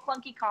big old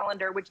clunky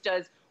colander, which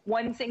does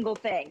one single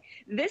thing.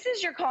 This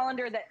is your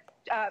colander that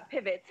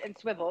pivots and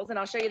swivels, and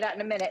I'll show you that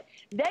in a minute.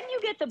 Then you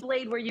get the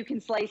blade where you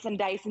can slice and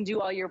dice and do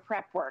all your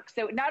prep work.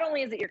 So not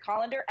only is it your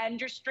colander and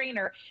your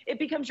strainer, it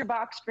becomes your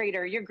box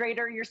grater, your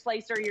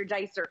slicer, your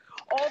dicer.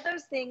 All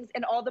those things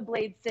and all the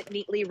blades sit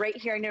neatly right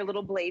here in your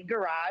little blade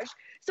garage.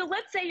 So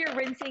let's say you're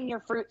rinsing your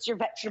fruits, your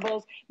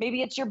vegetables,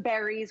 maybe it's your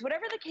berries,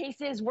 whatever the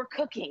case is, we're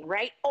cooking,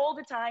 right? All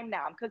the time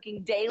now. I'm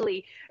cooking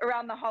daily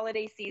around the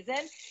holiday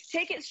season.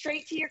 Take it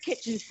straight to your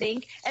kitchen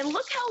sink and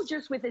look how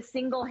just with a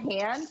single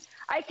hand,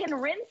 I can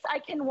rinse, I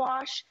can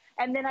wash,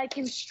 and then I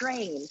can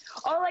strain.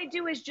 All I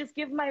do is just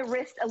give my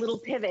wrist a little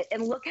pivot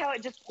and look how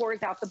it just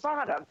pours out the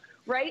bottom,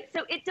 right?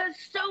 So it does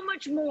so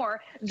much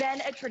more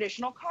than a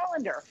traditional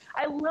colander.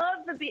 I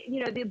love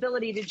the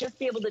ability to just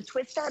be able to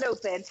twist that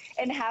open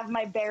and have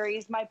my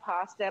berries, my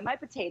pasta, my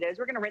potatoes.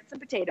 We're gonna rinse some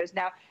potatoes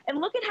now. And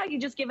look at how you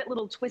just give it a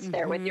little twist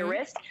there with your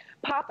wrist.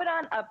 Pop it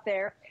on up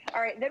there.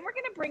 All right, then we're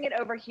gonna bring it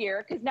over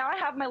here because now I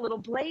have my little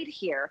blade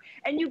here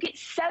and you get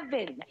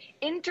 7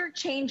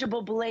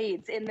 interchangeable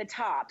blades in the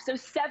top. So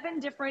 7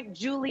 different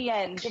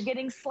juliennes. You're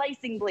getting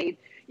slicing blades.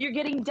 You're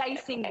getting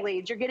dicing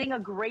blades. You're getting a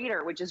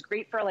grater, which is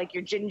great for like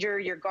your ginger,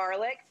 your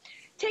garlic.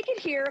 Take it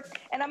here,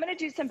 and I'm gonna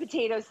do some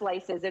potato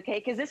slices, okay?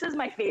 Because this is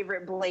my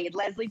favorite blade.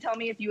 Leslie, tell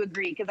me if you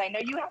agree, because I know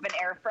you have an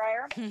air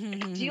fryer.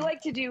 Do you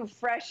like to do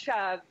fresh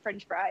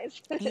French fries?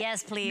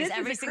 Yes, please, this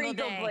every is a single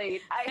crinkle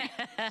day.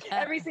 Blade.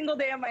 Every single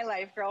day of my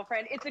life,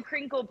 girlfriend. It's a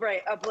crinkle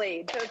blade.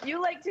 So if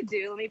you like to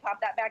do, let me pop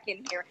that back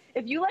in here.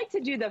 If you like to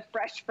do the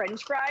fresh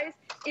French fries,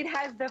 it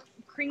has the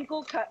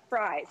crinkle cut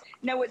fries.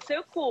 Now what's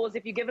so cool is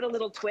if you give it a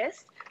little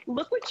twist,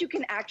 look what you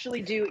can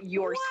actually do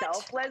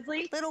yourself,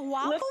 Leslie. Little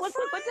waffle fries?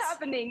 Look what's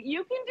happening.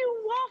 You can do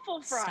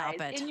waffle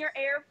fries in your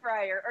air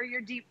fryer or your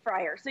deep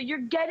fryer. So you're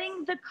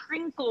getting the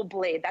crinkle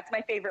blade. That's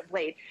my favorite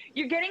blade.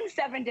 You're getting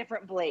 7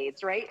 different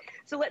blades, right?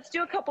 So let's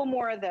do a couple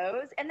more of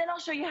those, and then I'll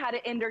show you how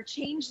to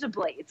interchange the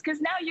blades,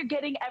 because now you're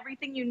getting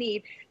everything you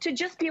need to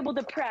just be able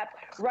to prep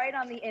right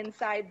on the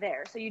inside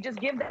there. So you just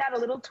give that a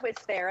little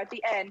twist there at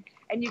the end,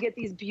 and you get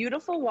these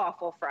beautiful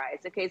waffle fries.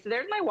 Okay, so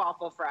there's my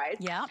waffle fries.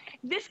 Yeah.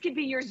 This could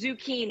be your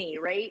zucchini,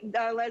 right,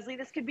 Leslie?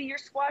 This could be your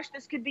squash.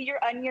 This could be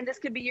your onion. This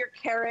could be your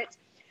carrot.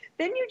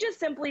 Then you just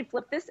simply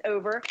flip this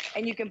over,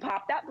 and you can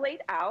pop that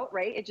blade out,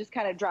 right? It just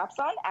kind of drops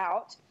on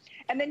out,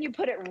 and then you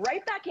put it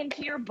right back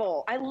into your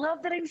bowl. I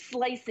love that I'm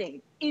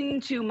slicing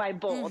into my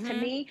bowl. To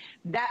me,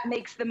 that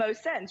makes the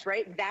most sense,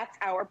 right? That's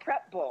our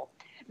prep bowl.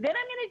 Then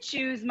I'm gonna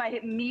choose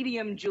my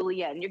medium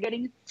julienne. You're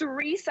getting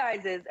 3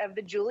 sizes of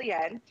the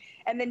julienne,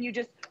 and then you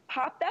just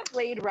pop that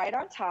blade right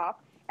on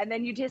top, and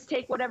then you just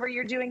take whatever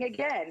you're doing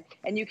again,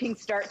 and you can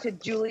start to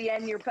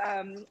julienne your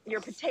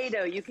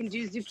potato. You can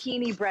do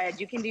zucchini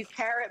bread. You can do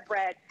carrot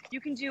bread. You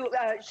can do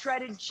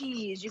shredded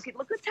cheese. You can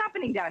look what's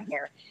happening down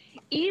here.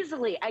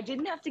 Easily, I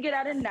didn't have to get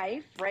out a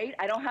knife, right?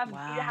 I don't have,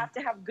 you have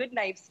to have good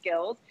knife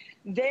skills.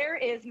 There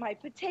is my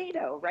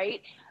potato,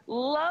 right?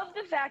 Love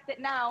the fact that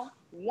now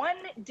 1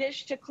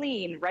 dish to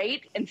clean,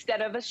 right?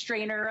 Instead of a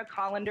strainer, a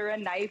colander, a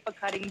knife, a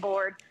cutting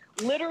board.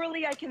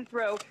 Literally, I can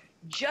throw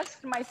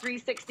just my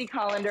 360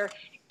 colander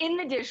in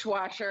the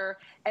dishwasher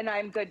and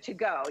I'm good to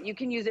go. You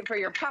can use it for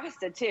your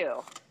pasta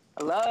too.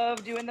 I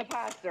love doing the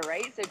pasta,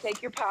 right? So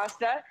take your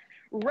pasta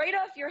right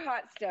off your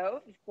hot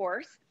stove, of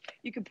course.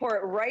 You can pour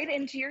it right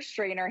into your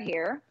strainer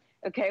here.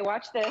 Okay,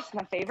 watch this,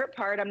 my favorite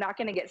part. I'm not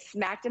gonna get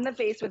smacked in the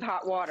face with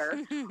hot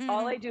water.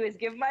 All I do is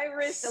give my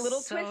wrist a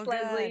little twist,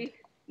 Leslie.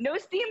 No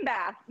steam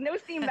bath, no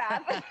steam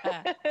bath.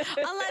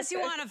 Unless you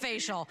want a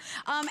facial.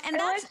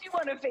 Unless you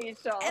want a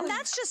facial. And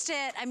that's just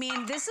it. I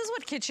mean, this is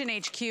what Kitchen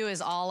HQ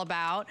is all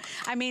about.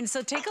 I mean,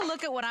 so take a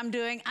look at what I'm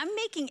doing. I'm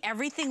making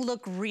everything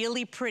look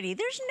really pretty.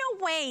 There's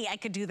no way I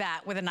could do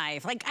that with a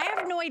knife. Like, I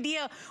have no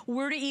idea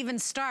where to even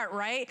start,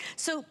 right?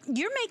 So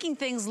you're making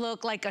things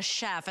look like a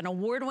chef, an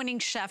award-winning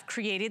chef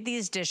created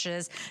these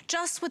dishes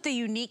just with the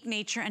unique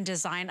nature and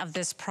design of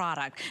this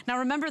product. Now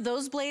remember,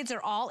 those blades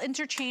are all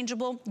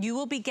interchangeable. You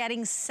will be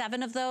getting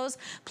 7 of those,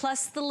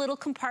 plus the little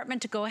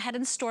compartment to go ahead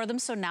and store them,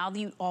 so now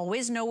you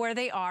always know where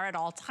they are at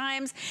all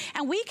times.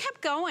 And we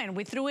kept going.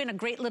 We threw in a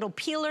great little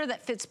peeler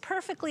that fits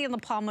perfectly in the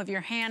palm of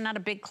your hand, not a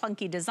big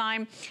clunky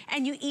design.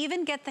 And you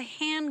even get the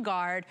hand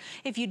guard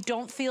if you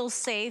don't feel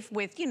safe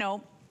with, you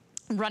know,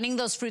 running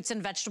those fruits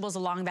and vegetables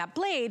along that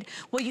blade.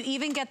 Well, you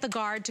even get the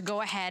guard to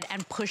go ahead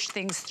and push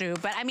things through.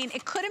 But I mean,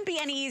 it couldn't be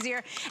any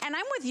easier. And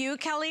I'm with you,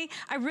 Kelly.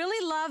 I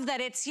really love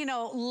that it's, you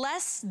know,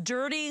 less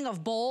dirtying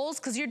of bowls,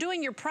 because you're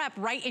doing your prep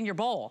right in your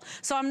bowl.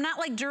 So I'm not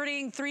like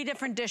dirtying 3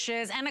 different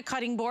dishes and a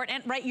cutting board,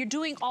 and right, you're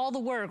doing all the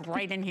work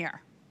right in here.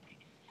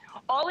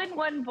 All in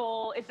one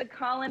bowl. It's a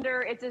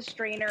colander, it's a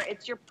strainer,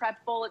 it's your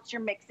prep bowl, it's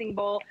your mixing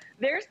bowl.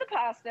 There's the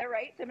pasta,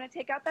 right? So I'm gonna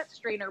take out that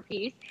strainer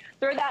piece,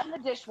 throw that in the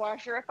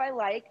dishwasher if I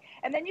like,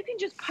 and then you can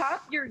just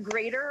pop your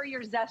grater or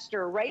your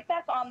zester right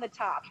back on the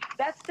top.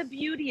 That's the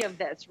beauty of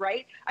this,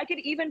 right? I could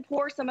even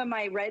pour some of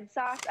my red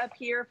sauce up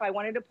here if I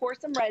wanted to pour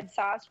some red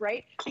sauce,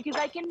 right? Because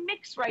I can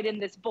mix right in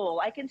this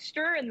bowl. I can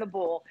stir in the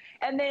bowl.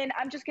 And then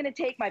I'm just gonna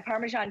take my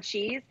Parmesan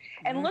cheese,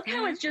 and look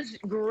how it's just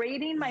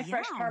grating my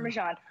fresh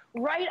Parmesan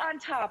right on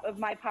top of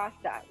my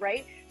pasta,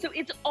 right? So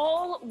it's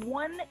all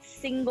one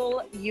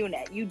single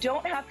unit. You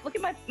don't have to, look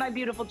at my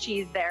beautiful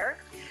cheese there.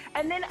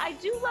 And then I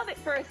do love it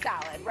for a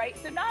salad, right?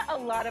 So not a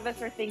lot of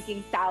us are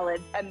thinking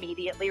salads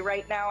immediately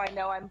right now. I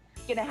know I'm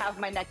gonna have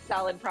my next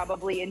salad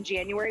probably in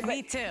January.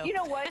 Me too. You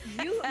know what?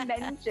 You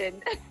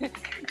mentioned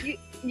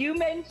you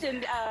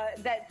mentioned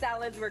that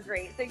salads were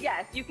great. So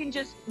yes, you can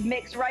just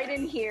mix right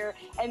in here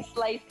and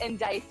slice and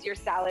dice your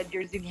salad,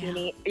 your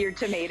zucchini, your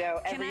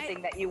tomato,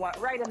 everything that you want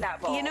right in that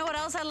bowl. You know what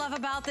else I love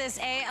about this?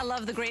 A, I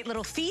love the great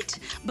little feet,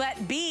 but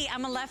B,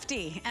 I'm a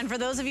lefty. And for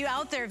those of you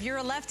out there, if you're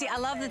a lefty, I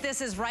love that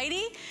this is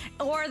righty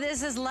or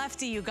this is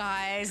lefty, you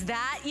guys.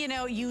 That, you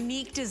know,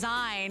 unique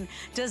design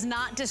does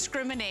not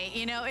discriminate.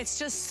 You know, it's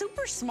just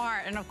super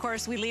smart. And of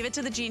course, we leave it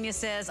to the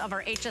geniuses of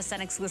our HSN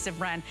exclusive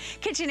brand,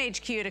 Kitchen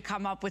HQ, to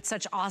come up with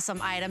such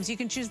awesome items. You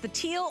can choose the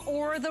teal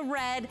or the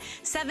red.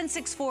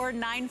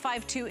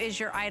 764-952 is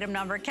your item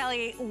number.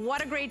 Kelly,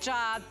 what a great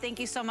job. Thank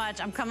you so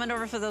much. I'm coming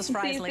over for those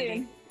fries,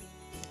 lady.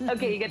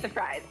 Okay, you get the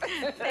fries.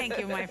 Thank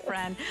you, my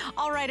friend.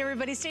 All right,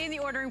 everybody, stay in the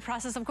ordering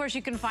process. Of course,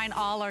 you can find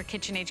all our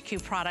Kitchen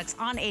HQ products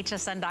on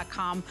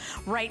hsn.com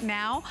right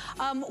now.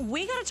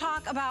 We got to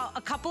talk about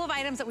a couple of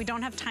items that we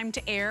don't have time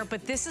to air,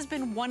 but this has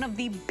been one of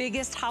the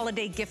biggest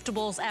holiday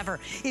giftables ever.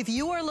 If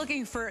you are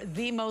looking for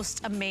the most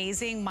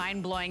amazing,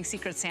 mind-blowing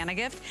Secret Santa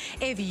gift,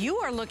 if you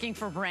are looking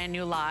for brand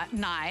new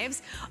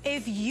knives,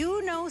 if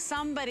you know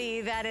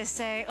somebody that is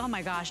saying, oh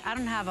my gosh, I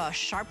don't have a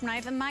sharp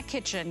knife in my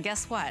kitchen,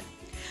 guess what?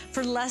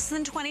 For less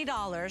than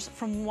 $20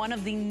 from one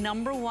of the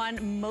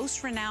 #1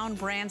 most renowned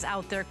brands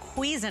out there,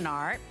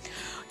 Cuisinart,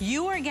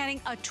 you are getting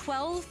a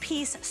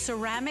 12-piece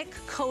ceramic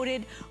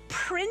coated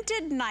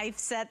printed knife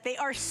set. They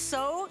are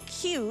so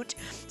cute.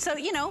 So,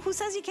 you know, who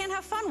says you can't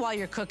have fun while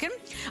you're cooking?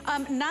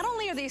 Not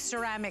only are they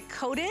ceramic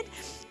coated,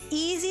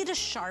 easy to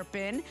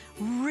sharpen,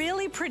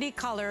 really pretty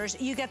colors.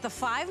 You get the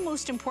 5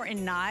 most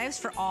important knives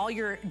for all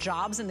your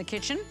jobs in the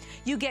kitchen.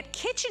 You get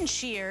kitchen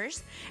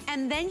shears,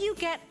 and then you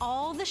get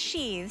all the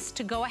sheaths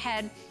to go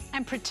ahead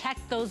and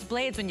protect those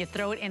blades when you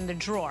throw it in the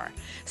drawer.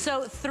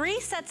 So 3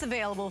 sets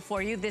available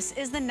for you. This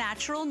is the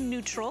natural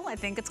neutral, I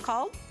think it's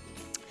called.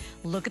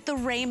 Look at the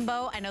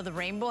rainbow. I know the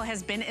rainbow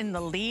has been in the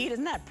lead.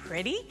 Isn't that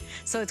pretty?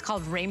 So it's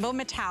called Rainbow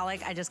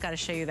Metallic. I just got to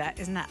show you that.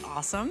 Isn't that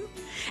awesome?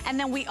 And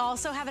then we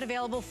also have it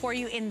available for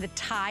you in the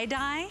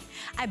tie-dye.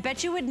 I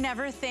bet you would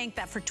never think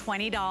that for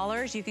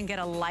 $20 you can get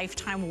a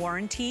lifetime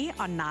warranty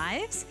on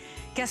knives.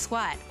 Guess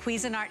what?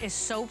 Cuisinart is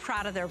so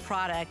proud of their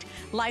product.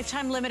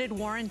 Lifetime limited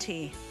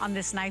warranty on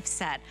this knife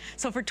set.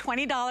 So for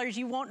 $20,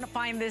 you won't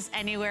find this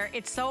anywhere.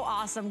 It's so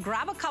awesome.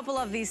 Grab a couple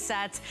of these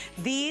sets.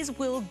 These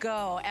will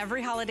go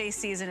every holiday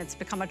season. It's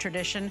become a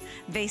tradition.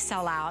 They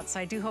sell out. So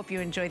I do hope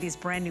you enjoy these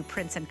brand new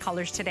prints and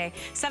colors today.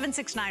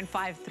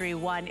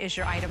 769-531 is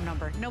your item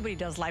number. Nobody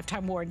does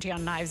lifetime warranty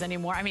on knives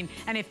anymore. I mean,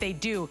 and if they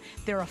do,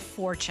 they're a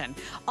fortune.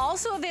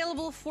 Also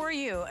available for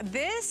you,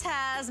 this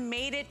has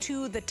made it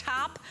to the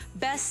top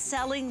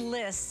best-selling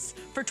lists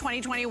for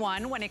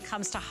 2021 when it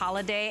comes to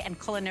holiday and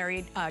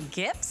culinary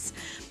gifts.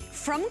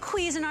 from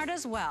Cuisinart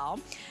as well.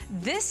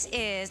 This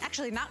is,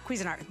 actually not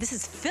Cuisinart, this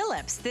is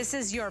Philips. This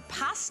is your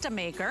pasta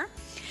maker.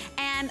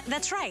 And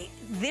that's right,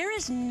 there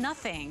is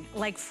nothing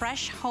like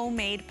fresh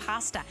homemade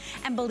pasta.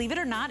 And believe it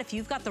or not, if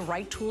you've got the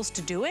right tools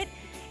to do it,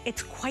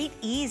 it's quite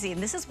easy,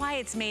 and this is why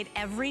it's made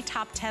every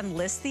top 10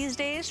 list these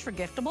days for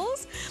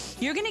giftables.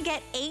 You're gonna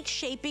get 8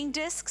 shaping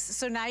discs,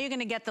 so now you're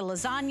gonna get the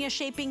lasagna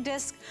shaping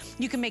disc.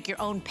 You can make your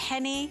own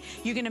penne.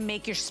 You're gonna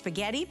make your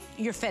spaghetti,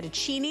 your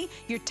fettuccine,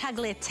 your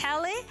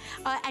tagliatelle,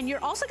 and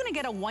you're also gonna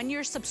get a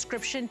 1-year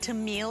subscription to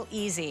Meal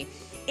Easy.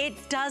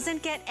 It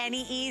doesn't get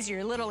any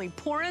easier. Literally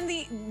pour in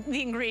the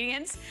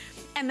ingredients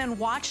and then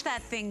watch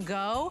that thing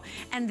go.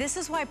 And this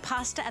is why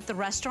pasta at the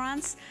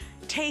restaurants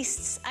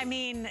tastes, I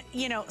mean,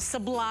 you know,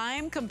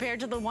 sublime compared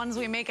to the ones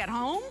we make at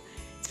home.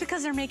 It's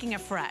because they're making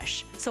it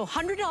fresh. So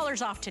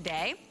 $100 off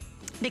today.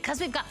 Because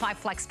we've got 5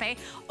 flex pay,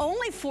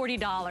 only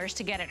 $40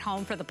 to get it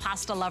home for the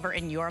pasta lover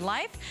in your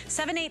life.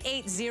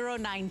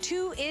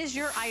 788092 is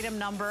your item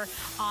number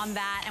on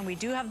that, and we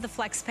do have the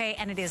flex pay,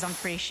 and it is on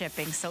free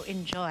shipping, so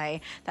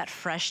enjoy that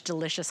fresh,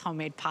 delicious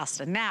homemade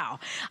pasta. Now,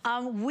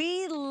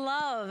 we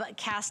love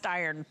cast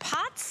iron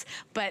pots,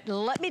 but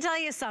let me tell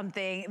you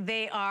something,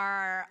 they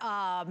are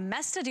a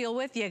mess to deal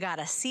with. You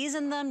gotta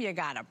season them, you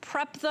gotta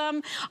prep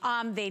them.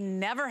 They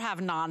never have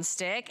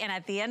nonstick, and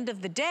at the end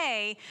of the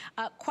day,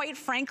 quite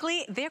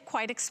frankly, they're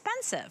quite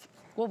expensive.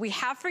 What we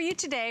have for you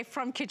today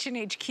from Kitchen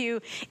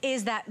HQ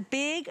is that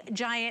big,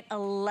 giant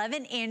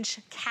 11-inch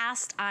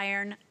cast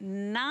iron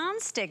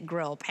nonstick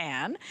grill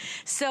pan.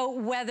 So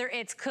whether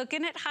it's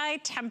cooking at high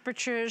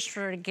temperatures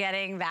for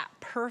getting that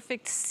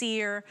perfect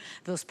sear,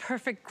 those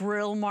perfect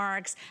grill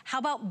marks, how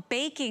about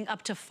baking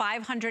up to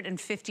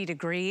 550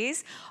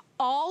 degrees?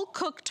 All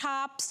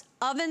cooktops,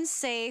 oven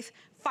safe,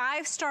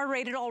 5-star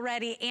rated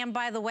already, and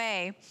by the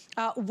way,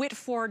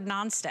 Whitford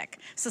nonstick.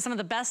 So some of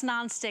the best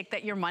nonstick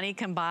that your money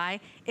can buy,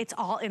 it's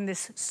all in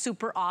this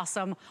super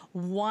awesome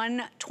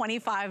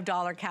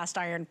 $125 cast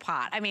iron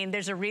pot. I mean,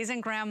 there's a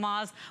reason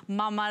grandmas,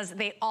 mamas,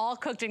 they all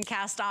cooked in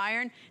cast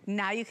iron.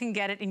 Now you can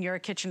get it in your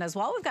kitchen as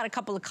well. We've got a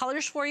couple of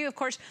colors for you. Of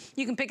course,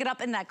 you can pick it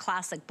up in that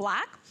classic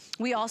black.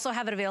 We also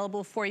have it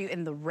available for you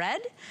in the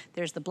red.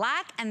 There's the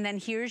black, and then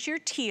here's your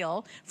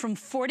teal from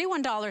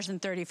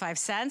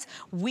 $41.35.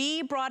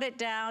 We brought it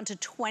down to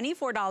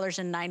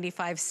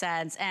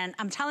 $24.95. And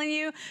I'm telling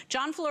you,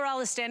 John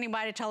Florell is standing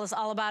by to tell us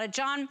all about it.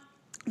 John,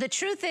 the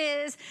truth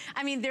is,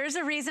 I mean, there's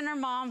a reason our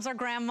moms or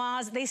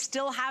grandmas, they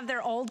still have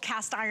their old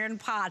cast iron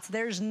pots.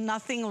 There's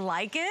nothing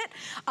like it.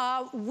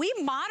 We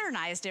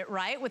modernized it,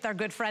 right, with our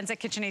good friends at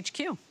Kitchen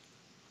HQ.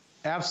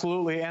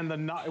 Absolutely,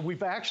 and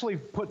we've actually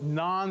put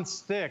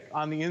non-stick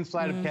on the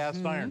inside of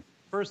cast iron.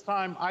 First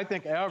time, I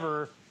think,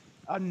 ever,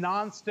 a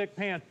non-stick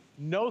pan.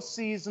 No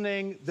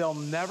seasoning, they'll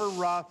never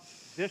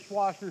rust,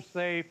 dishwasher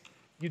safe.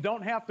 You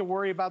don't have to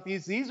worry about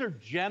these. These are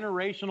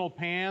generational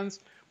pans,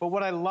 but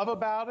what I love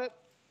about it,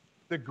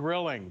 the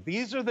grilling.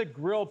 These are the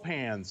grill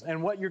pans,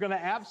 and what you're gonna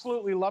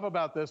absolutely love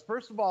about this,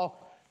 first of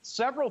all,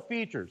 several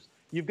features.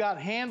 You've got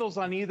handles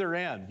on either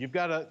end. You've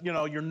got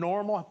your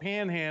normal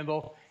pan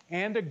handle,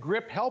 and a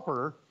grip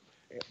helper,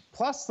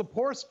 plus the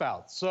pour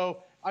spout. So,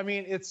 I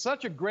mean, it's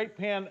such a great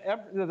pan.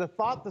 The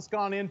thought that's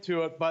gone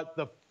into it, but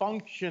the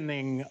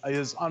functioning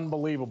is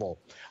unbelievable.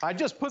 I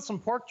just put some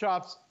pork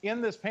chops in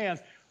this pan.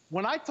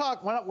 When I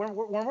talk,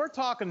 when we're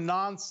talking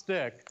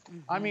non-stick,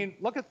 I mean,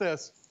 look at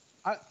this.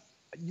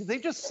 They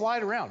just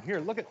slide around. Here,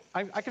 look at,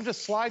 I can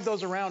just slide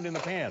those around in the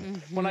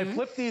pan. When I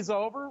flip these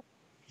over,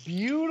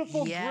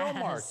 beautiful grill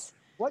marks.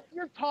 What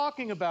you're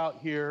talking about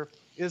here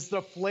is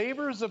the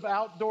flavors of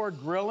outdoor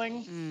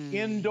grilling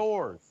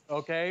indoors,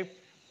 okay?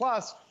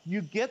 Plus,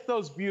 you get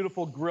those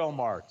beautiful grill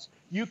marks.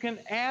 You can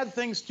add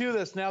things to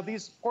this. Now,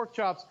 these pork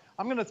chops,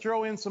 I'm gonna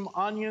throw in some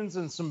onions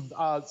and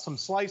some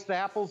sliced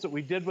apples that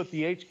we did with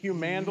the HQ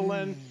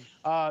mandolin.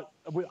 I'll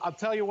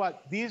tell you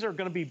what, these are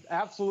gonna be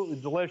absolutely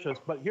delicious,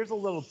 but here's a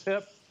little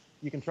tip.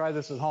 You can try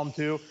this at home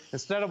too.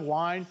 Instead of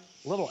wine,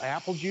 a little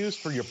apple juice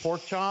for your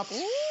pork chops.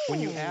 Ooh. When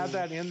you add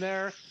that in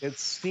there, it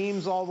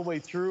steams all the way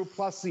through,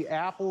 plus the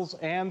apples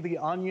and the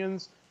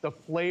onions. The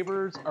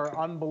flavors are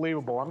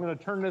unbelievable. I'm gonna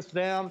turn this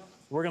down.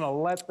 We're gonna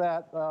let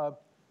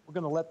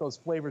those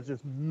flavors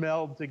just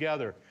meld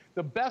together.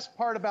 The best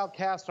part about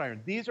cast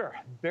iron, these are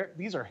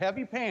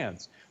heavy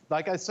pans.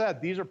 Like I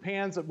said, these are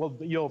pans that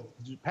you'll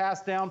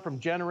pass down from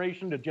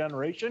generation to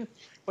generation,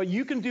 but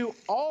you can do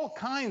all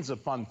kinds of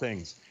fun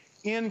things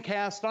in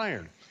cast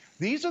iron.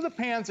 These are the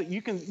pans that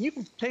you can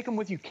take them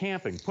with you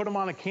camping, put them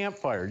on a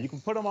campfire. You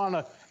can put them on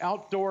an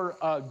outdoor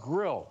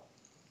grill,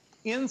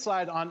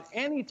 inside on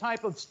any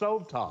type of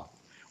stovetop,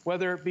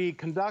 whether it be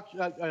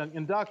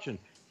induction.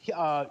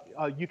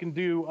 You can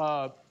do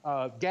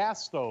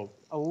gas stove,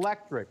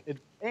 electric,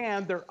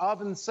 and they're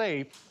oven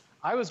safe.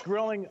 I was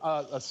grilling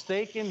a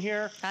steak in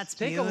here. That's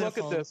Take beautiful. a look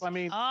at this. I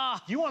mean,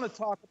 you want to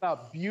talk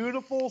about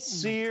beautiful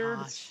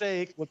seared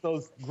steak with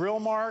those grill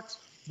marks.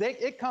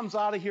 It comes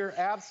out of here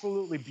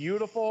absolutely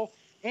beautiful,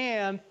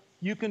 and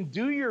you can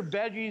do your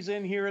veggies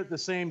in here at the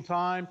same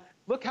time.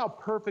 Look how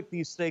perfect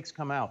these steaks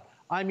come out.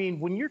 I mean,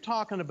 when you're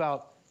talking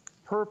about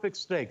perfect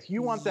steaks.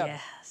 You want that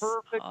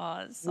perfect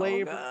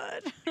flavor. So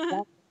good. You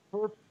want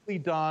perfectly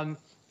done.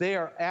 They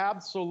are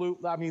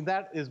absolutely, I mean,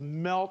 that is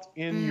melt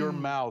in your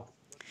mouth.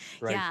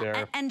 Right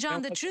there. And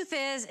John, the truth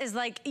is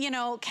like, you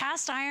know,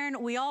 cast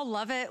iron, we all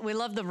love it. We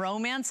love the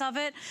romance of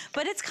it,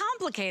 but it's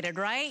complicated,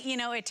 right? You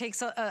know, it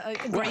takes a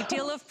great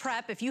deal of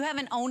prep. If you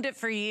haven't owned it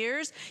for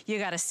years, you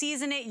got to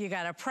season it, you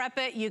got to prep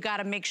it, you got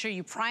to make sure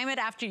you prime it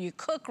after you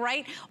cook,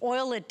 right?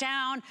 Oil it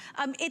down.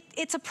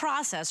 It's a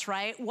process,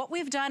 right? What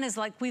we've done is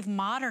like we've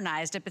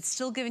modernized it, but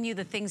still giving you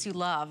the things you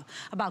love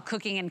about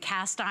cooking in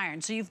cast iron.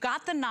 So you've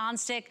got the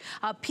nonstick,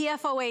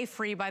 PFOA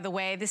free, by the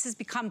way. This has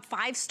become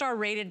 5-star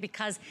rated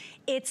because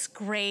it's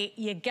great.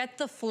 You get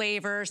the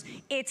flavors.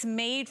 It's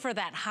made for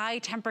that high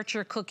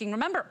temperature cooking.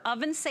 Remember,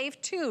 oven safe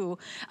too,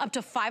 up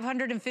to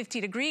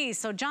 550 degrees.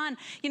 So John,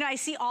 you know, I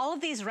see all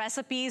of these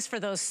recipes for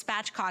those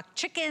spatchcock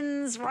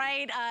chickens,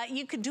 right?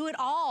 You could do it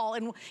all.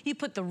 And you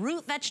put the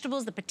root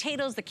vegetables, the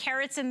potatoes, the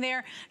carrots in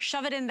there,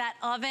 shove it in that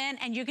oven,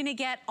 and you're gonna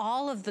get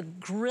all of the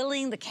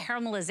grilling, the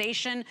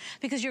caramelization,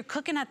 because you're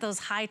cooking at those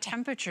high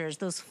temperatures,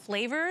 those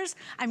flavors.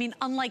 I mean,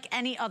 unlike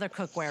any other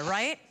cookware,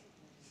 right?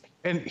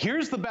 And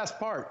here's the best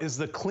part, is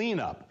the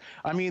cleanup.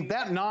 I mean,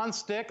 that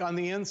non-stick on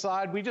the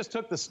inside, we just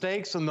took the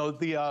steaks and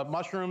the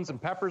mushrooms and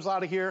peppers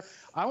out of here.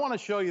 I wanna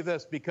show you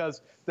this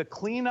because the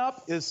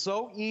cleanup is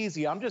so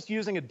easy. I'm just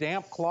using a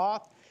damp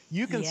cloth.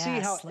 You can see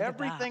how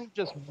everything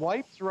just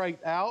wipes right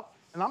out.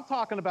 And I'm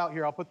talking about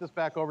here, I'll put this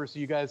back over so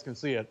you guys can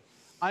see it.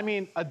 I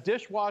mean, a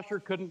dishwasher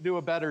couldn't do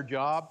a better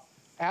job.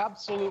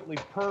 Absolutely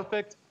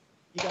perfect.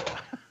 You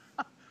got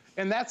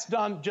and that's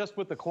done just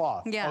with the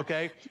cloth,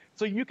 okay?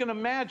 So you can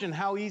imagine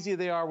how easy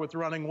they are with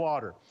running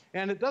water.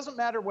 And it doesn't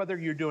matter whether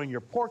you're doing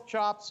your pork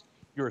chops,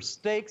 your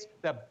steaks,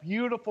 that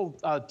beautiful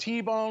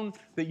T-bone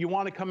that you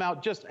want to come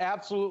out just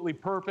absolutely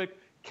perfect,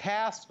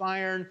 cast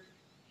iron,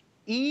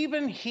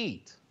 even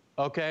heat,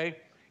 okay?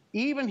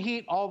 Even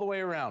heat all the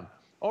way around.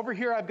 Over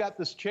here, I've got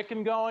this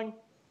chicken going.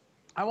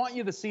 I want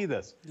you to see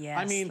this. Yes,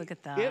 I mean, look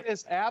at that. It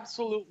is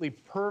absolutely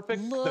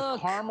perfect. Look.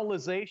 The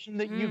caramelization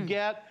that you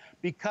get,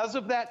 because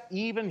of that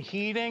even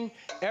heating,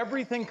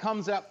 everything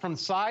comes out from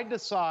side to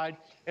side.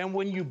 And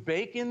when you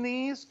bake in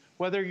these,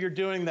 whether you're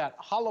doing that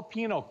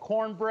jalapeno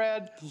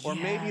cornbread, or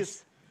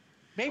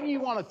maybe you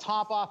want to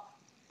top off,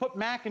 put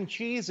mac and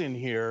cheese in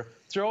here,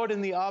 throw it in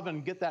the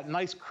oven, get that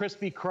nice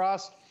crispy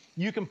crust.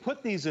 You can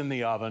put these in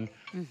the oven.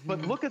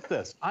 But look at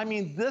this. I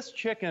mean, this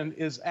chicken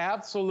is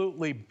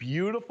absolutely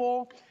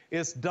beautiful.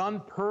 It's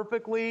done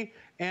perfectly,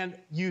 and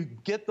you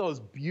get those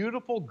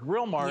beautiful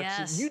grill marks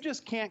that you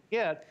just can't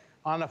get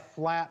on a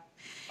flat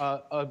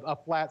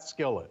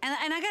skillet.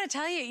 And I gotta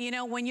tell you, you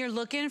know, when you're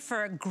looking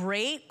for a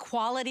great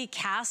quality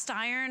cast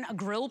iron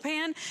grill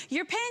pan,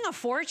 you're paying a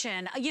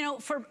fortune. You know,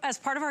 as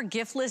part of our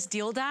gift list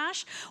deal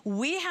dash,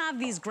 we have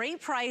these great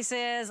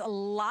prices,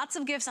 lots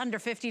of gifts under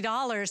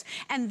 $50,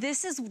 and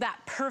this is that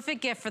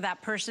perfect gift for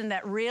that person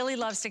that really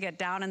loves to get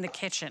down in the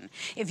kitchen.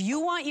 If you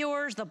want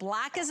yours, the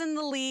black is in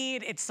the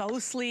lead. It's so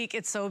sleek,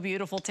 it's so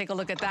beautiful. Take a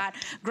look at that.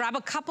 Grab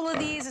a couple of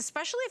these,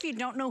 especially if you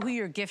don't know who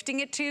you're gifting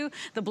it to.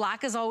 The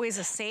black is always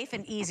a safe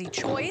and easy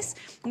choice.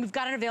 We've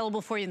got it available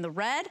for you in the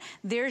red.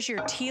 There's your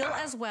teal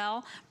as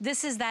well.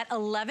 This is that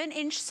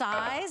 11-inch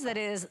size that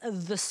is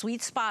the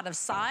sweet spot of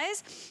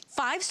size.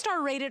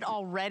 5-star rated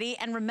already.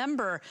 And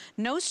remember,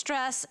 no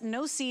stress,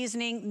 no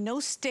seasoning, no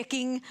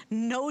sticking,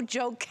 no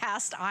joke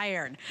cast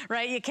iron,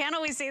 right? You can't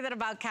always say that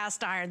about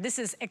cast iron. This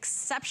is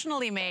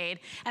exceptionally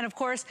made. And of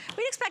course,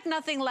 we'd expect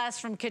nothing less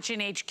from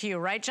Kitchen HQ,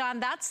 right, John?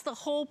 That's the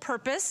whole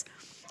purpose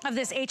of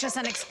this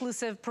HSN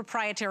exclusive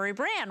proprietary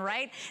brand,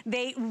 right?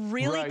 They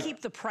really keep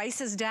the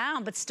prices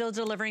down, but still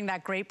delivering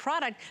that great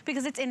product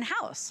because it's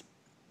in-house.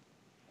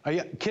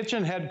 Yeah,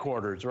 kitchen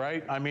headquarters,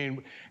 right? I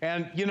mean,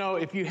 and you know,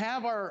 if you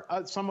have our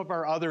some of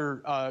our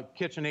other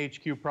Kitchen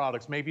HQ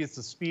products, maybe it's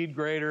the speed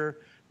grater,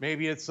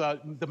 maybe it's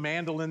the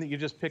mandolin that you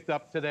just picked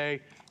up today,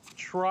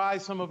 try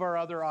some of our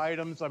other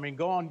items. I mean,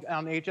 go on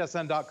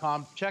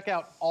hsn.com, check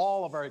out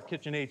all of our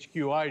Kitchen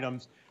HQ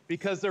items,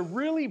 because they're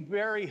really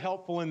very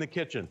helpful in the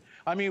kitchen.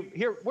 I mean,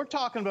 here, we're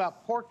talking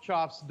about pork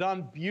chops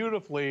done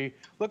beautifully.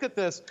 Look at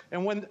this.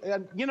 And when,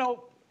 you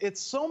know,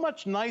 it's so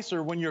much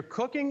nicer when you're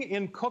cooking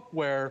in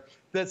cookware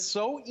that's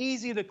so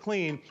easy to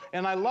clean.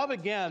 And I love,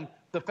 again,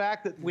 the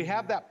fact that we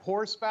have that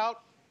pour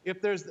spout.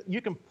 If there's,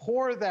 you can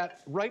pour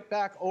that right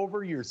back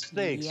over your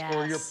steaks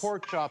or your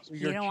pork chops or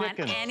your chicken. You don't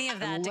want any of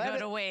that to go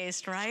to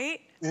waste, right?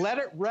 Let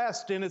it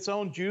rest in its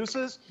own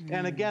juices.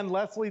 And again,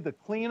 Leslie, the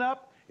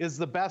cleanup is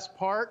the best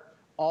part.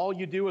 All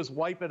you do is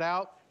wipe it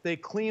out. They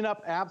clean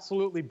up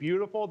absolutely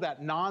beautiful.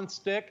 That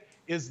non-stick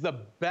is the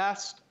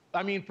best.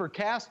 I mean, for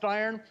cast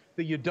iron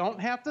that you don't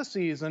have to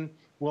season,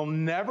 will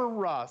never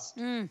rust,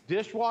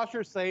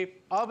 dishwasher safe,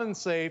 oven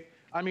safe.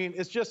 I mean,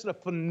 it's just a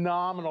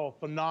phenomenal,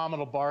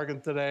 phenomenal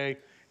bargain today.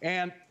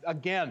 And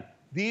again,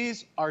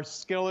 These are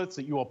skillets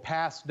that you will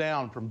pass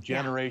down from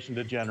generation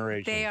to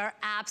generation. They are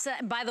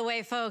absolutely, by the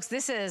way, folks,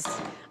 this is,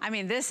 I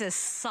mean, this is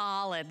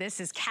solid. This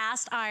is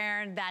cast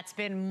iron that's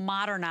been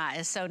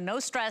modernized. So no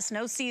stress,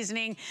 no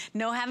seasoning,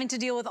 no having to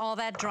deal with all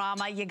that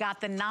drama. You got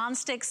the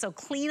nonstick, so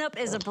cleanup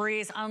is a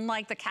breeze,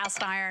 unlike the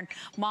cast iron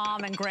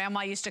mom and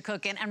grandma used to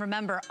cook in. And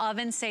remember,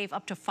 oven safe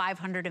up to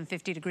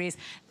 550 degrees.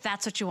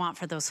 That's what you want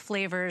for those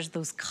flavors,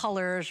 those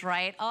colors,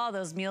 right? Oh,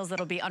 those meals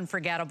that'll be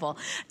unforgettable.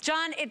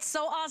 John, it's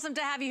so awesome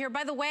to have you here.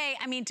 By the way,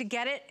 I mean, to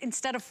get it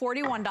instead of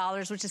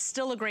 $41, which is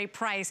still a great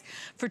price,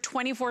 for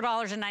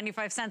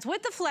 $24.95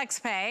 with the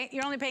FlexPay,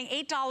 you're only paying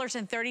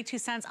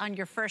 $8.32 on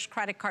your first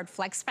credit card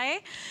FlexPay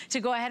to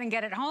go ahead and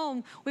get it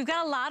home. We've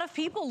got a lot of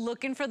people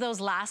looking for those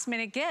last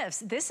minute gifts.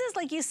 This is,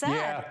 like you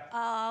said,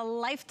 a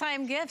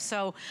lifetime gift.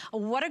 So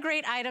what a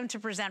great item to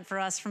present for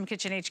us from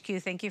Kitchen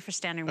HQ. Thank you for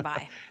standing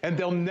by. And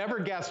they'll never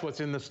guess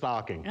what's in the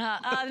stocking. No,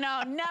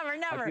 never,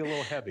 never. Might be a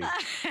little heavy.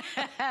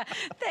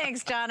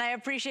 Thanks, John. I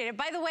appreciate it.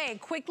 By the way,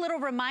 quick little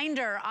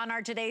reminder on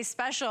our today's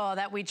special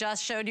that we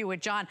just showed you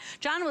with John.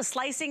 John was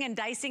slicing and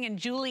dicing and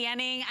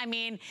julienning. I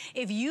mean,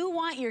 if you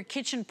want your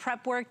kitchen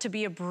prep work to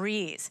be a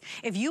breeze,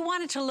 if you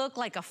want it to look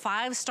like a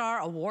 5-star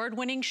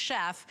award-winning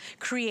chef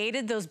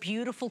created those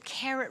beautiful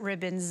carrot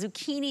ribbons,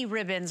 zucchini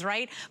ribbons,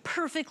 right?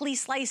 Perfectly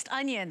sliced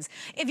onions.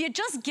 If you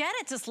just get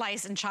it to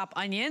slice and chop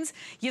onions,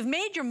 you've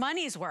made your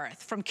money's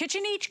worth. From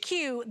Kitchen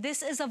HQ,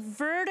 this is a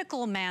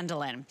vertical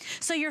mandolin.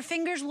 So your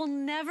fingers will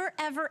never,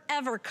 ever,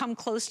 ever come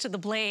close to the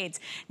blades.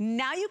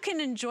 Now you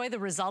can enjoy the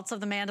results of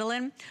the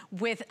mandolin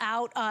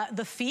without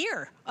the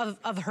fear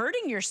of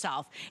hurting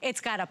yourself. It's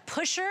got a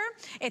pusher,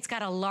 it's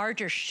got a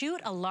larger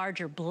chute, a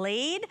larger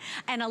blade,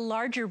 and a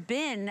larger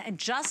bin,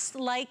 just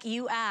like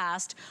you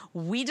asked.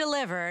 We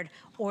delivered.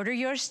 Order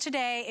yours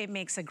today. It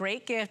makes a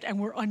great gift, and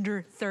we're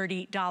under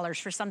 $30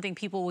 for something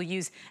people will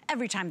use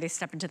every time they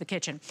step into the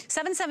kitchen.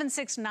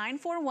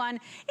 776-941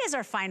 is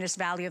our finest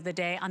value of the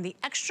day on the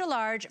extra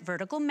large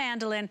vertical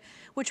mandolin,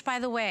 which, by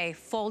the way,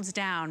 folds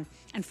down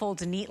and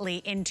folds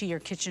neatly into your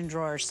kitchen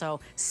drawer. So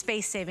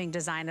space-saving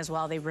design as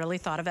well. They really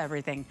thought of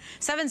everything.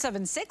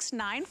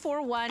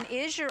 776-941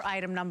 is your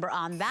item number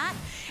on that.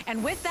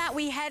 And with that,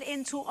 we head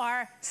into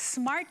our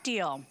smart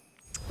deal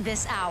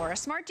this hour. A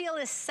smart deal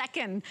is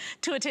second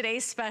to a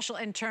today's special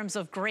in terms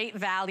of great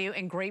value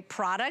and great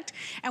product.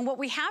 And what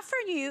we have for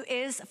you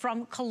is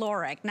from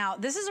Caloric. Now,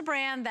 this is a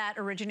brand that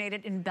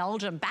originated in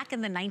Belgium back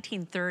in the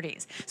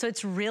 1930s. So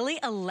it's really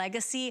a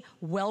legacy,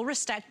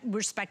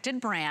 well-respected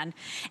brand.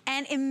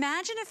 And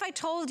imagine if I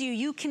told you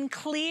you can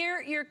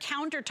clear your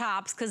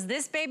countertops, because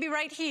this baby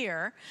right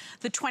here,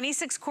 the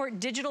 26-quart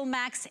Digital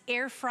Max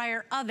air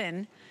fryer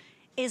oven,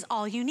 is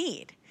all you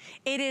need.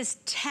 It is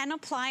 10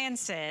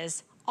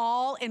 appliances,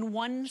 all in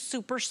one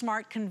super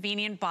smart,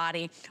 convenient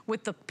body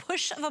with the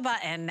push of a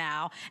button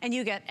now, and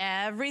you get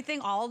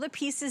everything, all the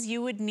pieces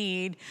you would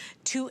need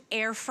to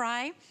air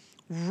fry,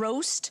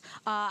 roast,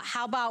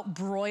 how about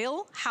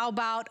broil, how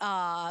about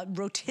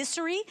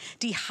rotisserie,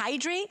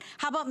 dehydrate,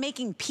 how about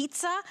making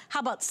pizza, how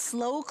about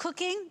slow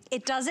cooking?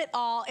 It does it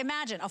all.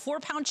 Imagine a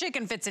 4-pound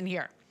chicken fits in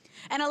here.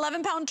 An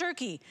 11-pound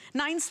turkey,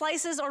 9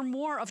 slices or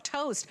more of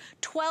toast,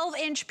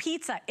 12-inch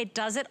pizza. It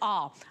does it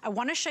all. I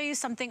want to show you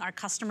something our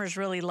customers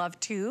really love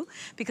too,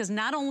 because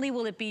not only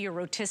will it be your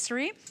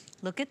rotisserie,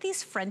 look at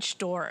these French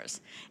doors.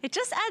 It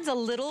just adds a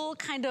little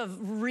kind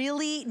of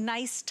really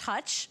nice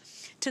touch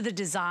to the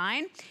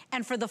design.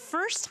 And for the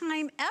first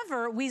time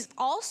ever, we've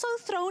also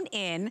thrown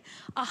in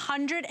a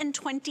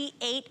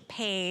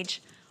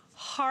 128-page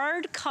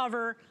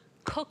hardcover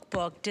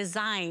cookbook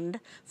designed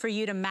for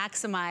you to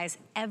maximize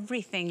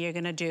everything you're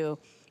gonna do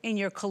in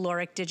your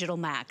Caloric Digital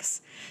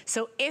Max.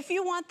 So if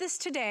you want this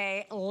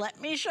today, let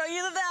me show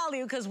you the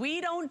value, because we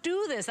don't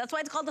do this. That's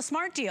why it's called the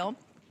Smart Deal.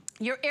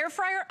 Your air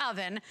fryer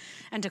oven,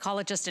 and to call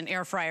it just an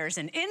air fryer is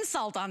an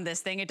insult on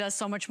this thing, it does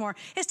so much more,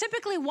 is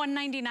typically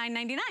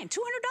 $199.99,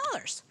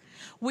 $200.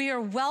 We are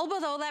well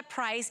below that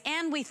price,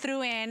 and we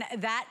threw in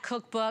that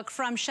cookbook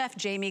from Chef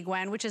Jamie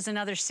Gwen, which is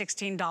another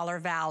 $16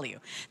 value.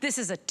 This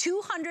is a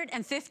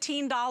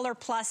 $215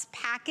 plus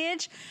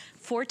package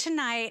for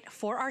tonight.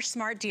 For our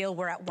smart deal,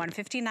 we're at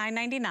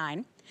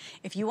 $159.99.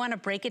 If you want to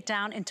break it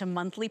down into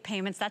monthly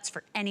payments, that's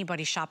for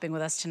anybody shopping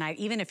with us tonight.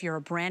 Even if you're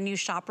a brand new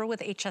shopper with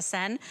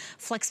HSN,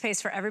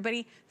 FlexPay's for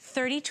everybody.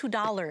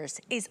 $32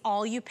 is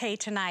all you pay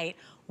tonight.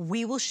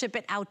 We will ship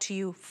it out to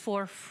you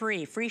for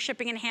free. Free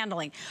shipping and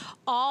handling.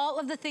 All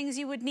of the things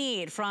you would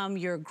need, from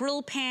your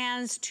grill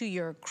pans to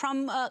your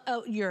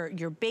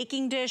your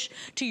baking dish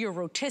to your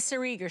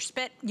rotisserie, your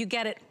spit, you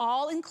get it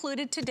all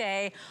included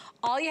today.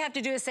 All you have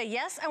to do is say,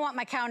 yes, I want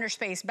my counter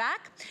space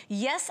back.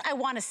 Yes, I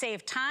want to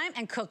save time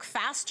and cook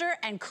faster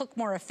and cook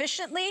more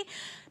efficiently.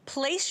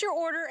 Place your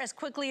order as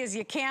quickly as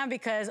you can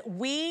because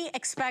we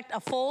expect a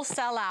full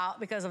sellout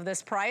because of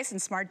this price.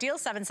 And Smart Deal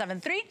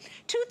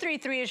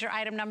 773-233 is your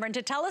item number. And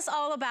to tell us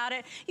all about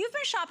it, you've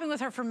been shopping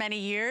with her for many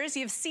years.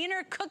 You've seen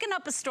her cooking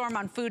up a storm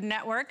on Food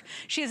Network.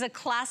 She's a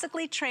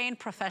classically trained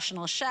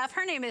professional chef.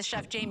 Her name is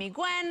Chef Jamie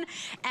Gwen.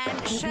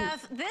 And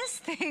Chef, this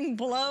thing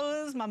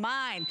blows my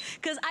mind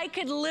because I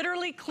could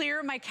literally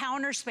clear my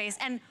counter space.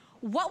 And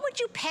what would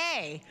you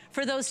pay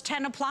for those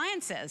 10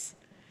 appliances?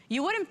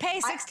 You wouldn't pay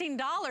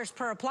 $16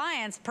 per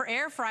appliance, per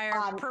air fryer,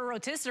 per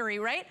rotisserie,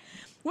 right?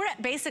 We're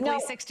at basically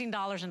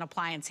 $16 an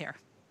appliance here.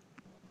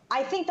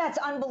 I think that's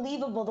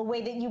unbelievable the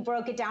way that you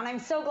broke it down. I'm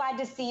so glad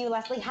to see you,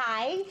 Leslie.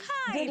 Hi.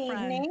 Hi, good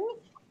evening,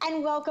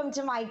 and welcome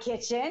to my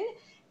kitchen.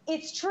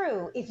 It's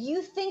true. If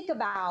you think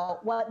about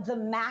what the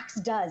Max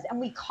does, and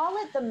we call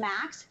it the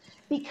Max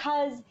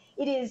because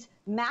it is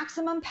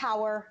maximum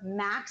power,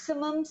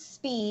 maximum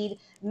speed,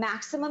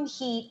 maximum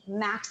heat,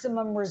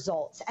 maximum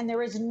results. And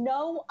there is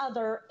no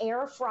other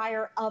air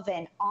fryer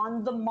oven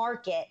on the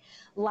market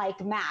like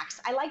Max.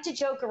 I like to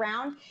joke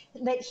around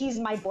that he's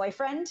my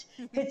boyfriend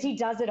because he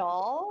does it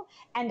all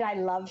and I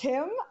love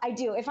him. I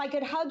do. If I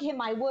could hug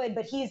him, I would,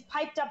 but he's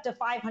piped up to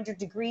 500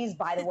 degrees,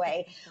 by the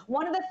way.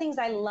 One of the things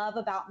I love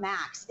about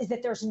Max is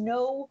that there's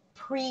no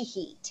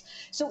preheat.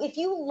 So if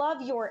you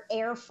love your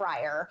air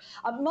fryer,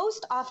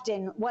 most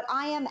often what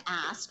I am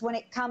asked when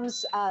it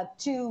comes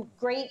to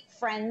great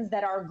friends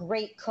that are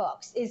great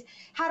cooks is,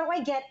 how do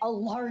I get a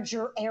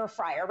larger air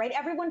fryer, right?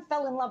 Everyone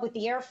fell in love with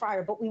the air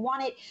fryer, but we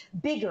want it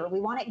bigger. We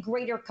want it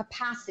greater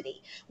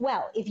capacity.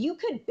 Well, if you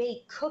could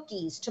bake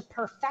cookies to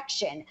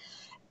perfection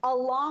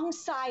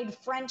alongside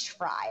French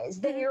fries,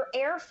 then your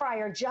air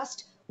fryer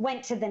just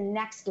went to the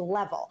next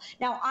level.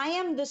 Now, I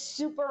am the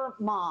super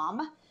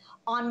mom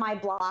on my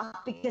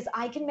block because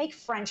I can make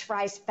French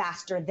fries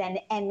faster than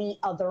any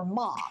other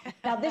mom.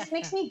 Now, this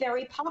makes me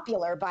very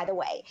popular, by the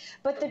way.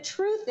 But the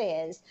truth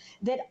is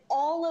that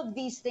all of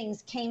these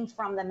things came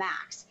from the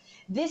Max.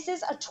 This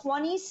is a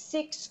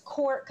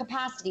 26-quart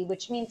capacity,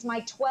 which means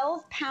my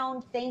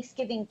 12-pound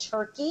Thanksgiving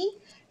turkey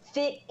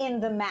fit in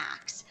the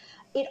Max.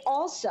 It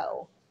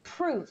also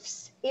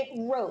proofs, it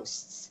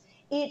roasts,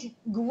 it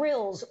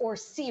grills or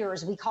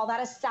sears. We call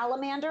that a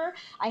salamander.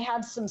 I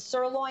have some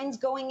sirloins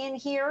going in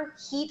here,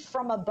 heat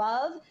from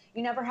above.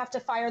 You never have to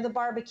fire the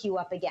barbecue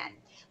up again.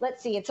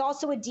 Let's see, it's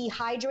also a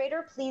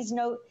dehydrator. Please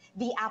note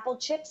the apple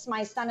chips.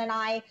 My son and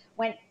I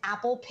went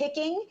apple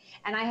picking,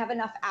 and I have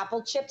enough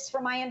apple chips for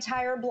my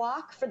entire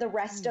block for the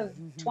rest of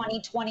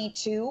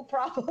 2022,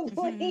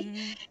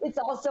 probably. It's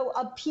also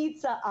a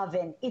pizza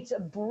oven. It's a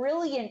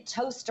brilliant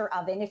toaster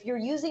oven. If you're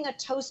using a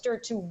toaster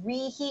to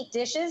reheat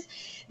dishes,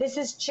 this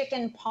is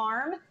chicken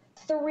parm.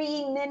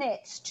 3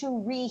 minutes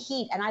to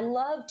reheat. And I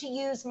love to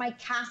use my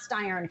cast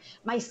iron,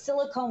 my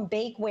silicone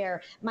bakeware,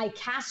 my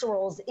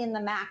casseroles in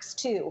the Max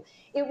too.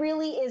 It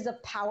really is a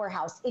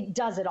powerhouse. It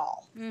does it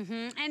all.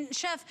 And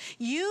Chef,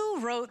 you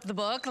wrote the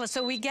book,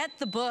 so we get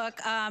the book.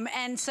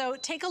 And so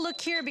take a look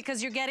here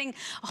because you're getting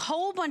a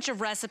whole bunch of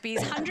recipes,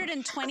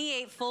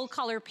 128 full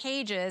color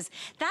pages.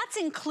 That's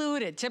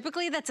included.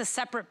 Typically, that's a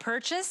separate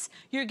purchase.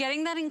 You're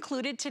getting that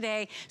included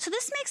today. So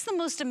this makes the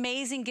most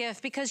amazing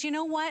gift because you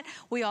know what?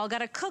 We all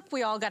gotta cook,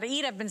 we all gotta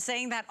eat. I've been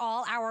saying that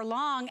all hour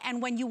long.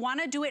 And when you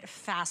wanna do it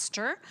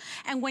faster,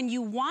 and when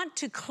you want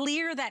to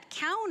clear that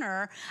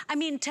counter, I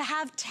mean, to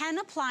have 10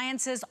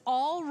 appliances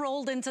all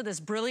rolled into this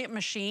brilliant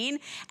machine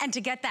and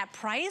to get that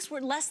price, we're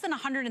less than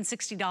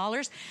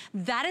 $160.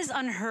 That is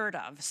unheard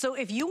of. So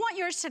if you want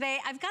yours today,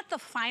 I've got the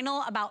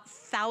final about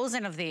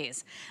 1,000 of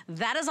these.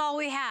 That is all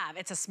we have.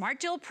 It's a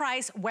Smart Deal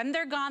price. When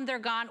they're gone, they're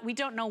gone. We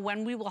don't know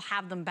when we will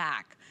have them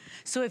back.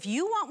 So if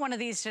you want one of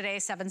these today,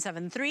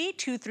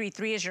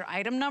 773-233 is your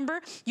item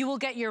number. You will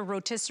get your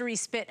rotisserie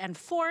spit and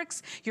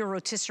forks, your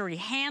rotisserie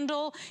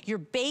handle, your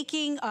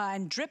baking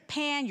and drip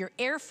pan, your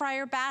air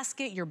fryer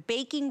basket, your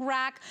baking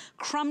rack,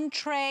 crumb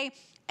tray,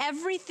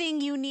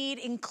 everything you need,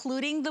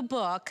 including the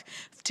book,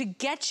 to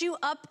get you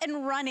up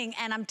and running.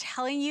 And I'm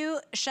telling you,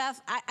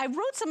 Chef, I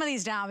wrote some of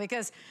these down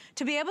because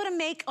to be able to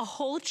make a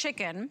whole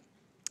chicken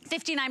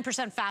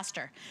 59%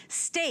 faster.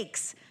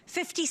 Steaks,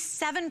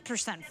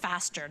 57%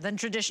 faster than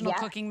traditional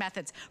cooking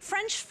methods.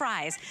 French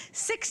fries,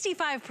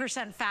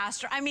 65%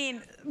 faster. I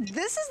mean,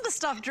 this is the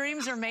stuff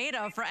dreams are made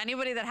of for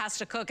anybody that has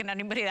to cook and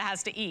anybody that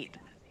has to eat.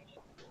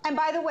 And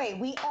by the way,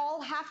 we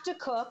all have to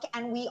cook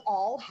and we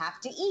all have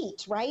to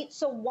eat, right?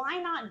 So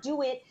why not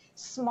do it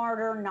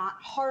smarter, not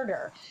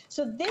harder?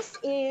 So this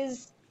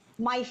is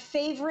my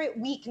favorite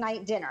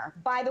weeknight dinner.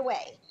 By the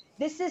way,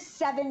 this is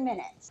 7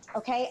 minutes,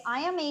 okay? I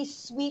am a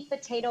sweet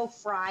potato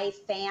fry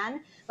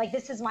fan. Like,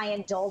 this is my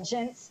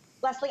indulgence,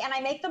 Leslie, and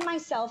I make them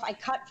myself. I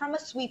cut from a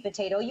sweet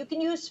potato. You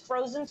can use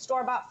frozen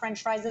store-bought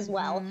French fries as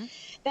well.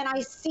 Then I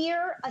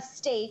sear a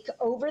steak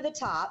over the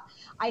top.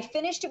 I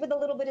finished it with a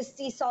little bit of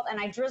sea salt, and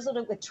I drizzled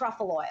it with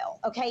truffle oil,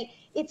 okay?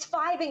 It's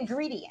 5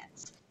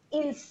 ingredients.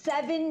 In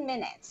 7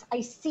 minutes, I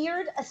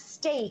seared a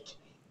steak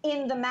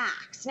in the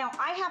Max. Now,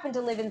 I happen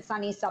to live in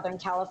sunny Southern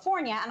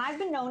California, and I've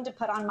been known to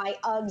put on my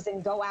Uggs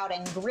and go out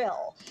and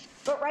grill.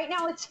 But right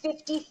now it's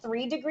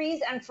 53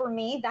 degrees, and for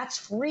me, that's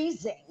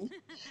freezing.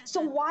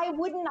 So why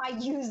wouldn't I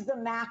use the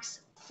Max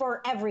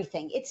for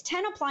everything? It's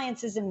 10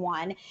 appliances in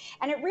one,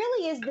 and it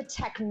really is the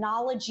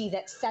technology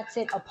that sets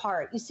it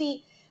apart. You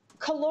see,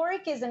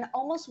 Caloric is an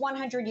almost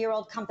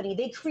 100-year-old company.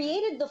 They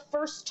created the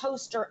first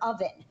toaster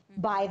oven,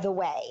 by the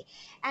way.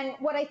 And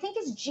what I think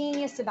is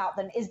genius about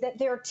them is that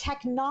their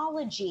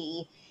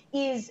technology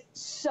is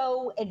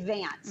so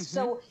advanced.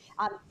 So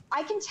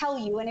I can tell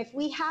you, and if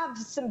we have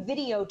some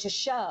video to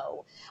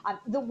show,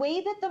 the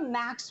way that the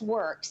Max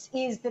works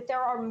is that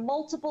there are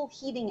multiple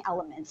heating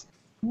elements,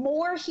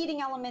 more heating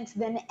elements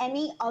than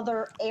any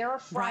other air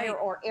fryer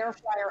or air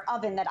fryer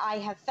oven that I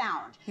have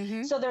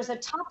found. So there's a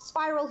top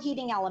spiral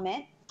heating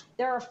element.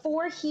 There are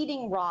 4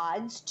 heating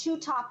rods, 2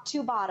 top,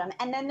 2 bottom,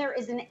 and then there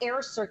is an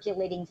air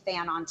circulating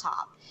fan on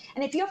top.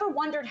 And if you ever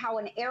wondered how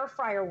an air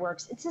fryer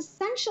works, it's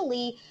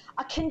essentially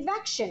a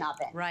convection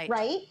oven,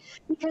 right?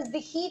 Because the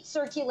heat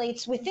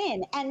circulates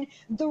within. And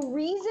the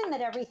reason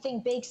that everything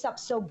bakes up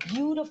so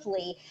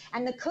beautifully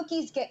and the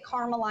cookies get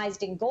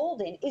caramelized and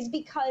golden is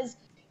because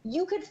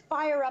you could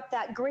fire up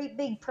that great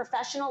big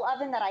professional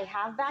oven that I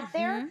have back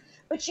there,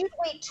 but you'd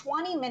wait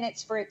 20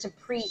 minutes for it to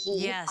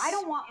preheat. I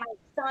don't want my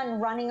son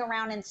running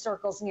around in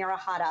circles near a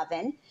hot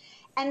oven.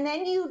 And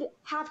then you'd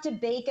have to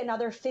bake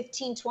another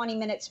 15, 20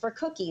 minutes for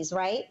cookies,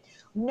 right?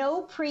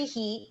 No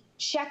preheat.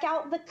 Check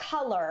out the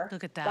color.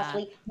 Look at that.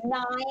 Roughly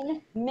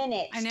 9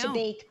 minutes to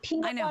bake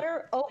peanut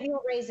butter,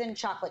 oatmeal raisin,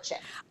 chocolate chip.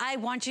 I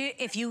want you,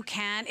 if you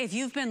can, if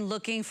you've been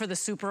looking for the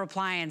super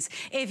appliance,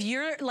 if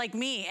you're like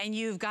me and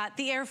you've got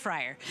the air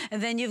fryer,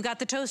 and then you've got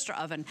the toaster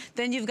oven,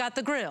 then you've got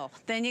the grill,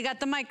 then you got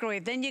the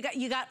microwave, then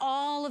you got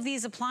all of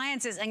these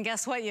appliances, and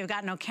guess what? You've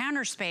got no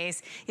counter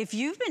space. If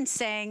you've been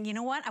saying, you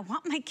know what, I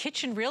want my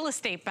kitchen real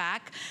estate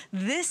back,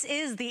 this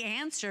is the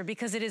answer,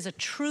 because it is a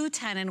true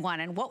 10-in-1.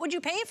 And what would you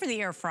pay for the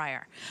air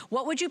fryer?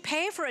 What would you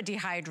pay for a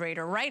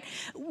dehydrator, right?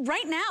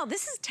 Right now,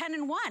 this is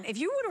 10-in-1. If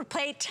you were to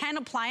pay 10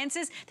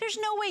 appliances, there's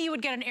no way you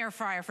would get an air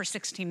fryer for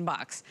 16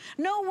 bucks.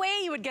 No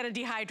way you would get a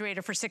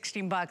dehydrator for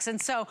 16 bucks.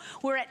 And so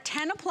we're at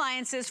 10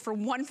 appliances for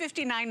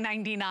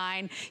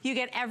 $159.99. You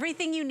get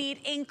everything you need,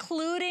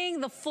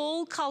 including the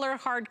full color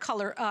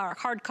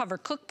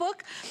hardcover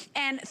cookbook.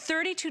 And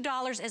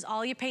 $32 is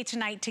all you pay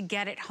tonight to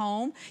get it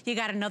home. You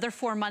got another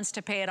 4 months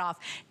to pay it off.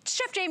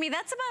 Chef Jamie,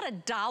 that's about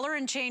 $1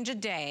 and change a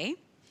day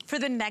for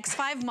the next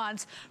 5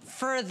 months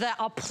for the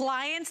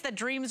appliance that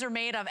dreams are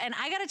made of. And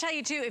I gotta tell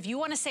you too, if you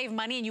wanna save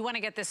money and you wanna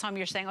get this home,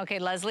 you're saying, okay,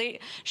 Leslie,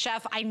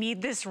 Chef, I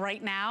need this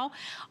right now.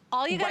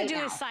 All you gotta do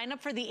is sign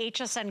up for the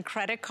HSN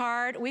credit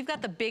card. We've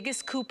got the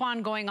biggest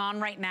coupon going on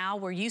right now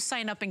where you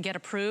sign up and get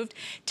approved.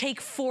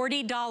 Take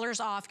 $40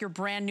 off your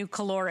brand new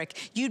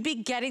Caloric. You'd be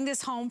getting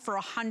this home for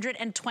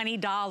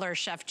 $120,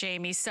 Chef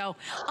Jamie. So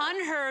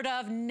unheard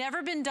of,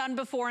 never been done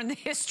before in the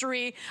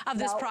history of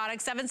this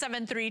product.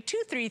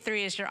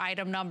 773-233 is your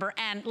item number.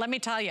 And let me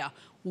tell you,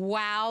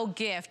 wow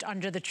gift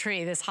under the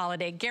tree this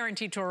holiday,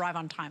 guaranteed to arrive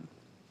on time.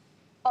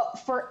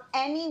 For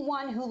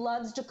anyone who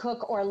loves to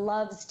cook or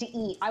loves to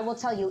eat, I will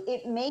tell you,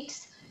 it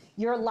makes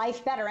your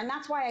life better. And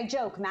that's why I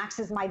joke, Max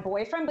is my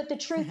boyfriend, but the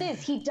truth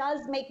is he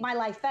does make my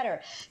life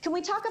better. Can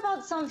we talk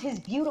about some of his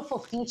beautiful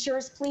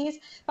features, please?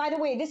 By the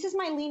way, this is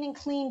my lean and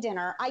clean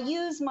dinner. I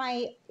use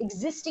my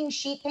existing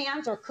sheet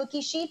pans or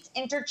cookie sheets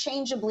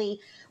interchangeably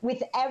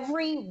with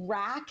every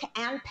rack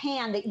and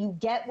pan that you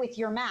get with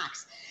your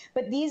Max.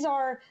 But these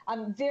are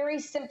very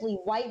simply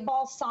white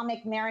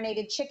balsamic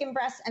marinated chicken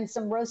breasts and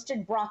some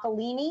roasted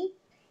broccolini.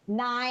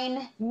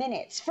 9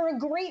 minutes for a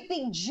great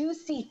big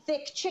juicy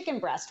thick chicken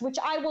breast, which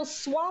I will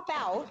swap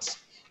out,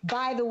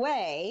 by the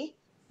way.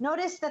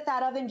 Notice that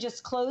that oven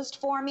just closed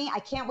for me. I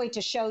can't wait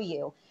to show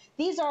you.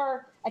 These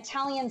are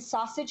Italian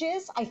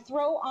sausages. I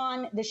throw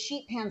on the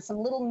sheet pan some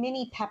little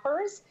mini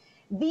peppers.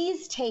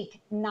 These take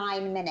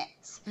 9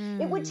 minutes.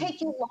 It would take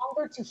you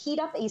longer to heat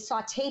up a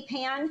saute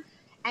pan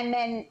and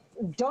then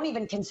don't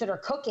even consider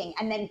cooking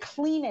and then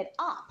clean it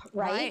up,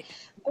 right?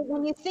 But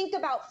when you think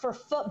about for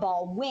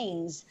football,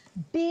 wings,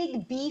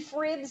 big beef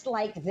ribs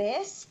like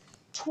this,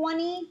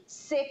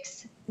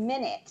 26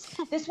 minutes.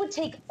 This would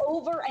take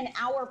over an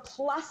hour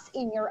plus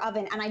in your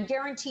oven, and I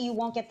guarantee you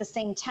won't get the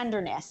same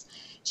tenderness.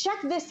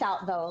 Check this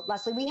out though,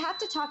 Leslie, we have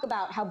to talk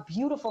about how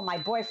beautiful my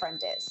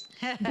boyfriend is,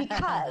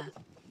 because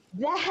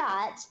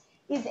that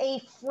is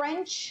a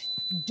French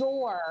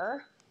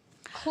door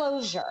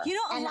closure. You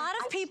know, a lot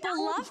of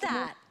people love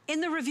that. In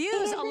the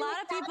reviews, a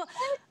lot of people,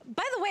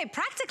 by the way,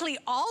 practically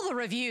all the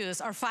reviews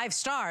are 5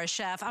 stars,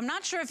 Chef. I'm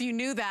not sure if you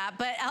knew that,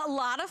 but a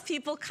lot of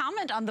people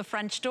comment on the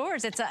French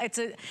doors.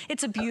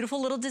 It's a beautiful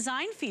little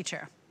design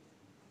feature.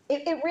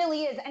 It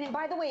really is. And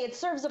by the way, it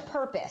serves a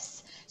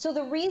purpose. So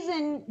the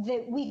reason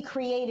that we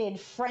created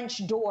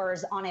French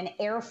doors on an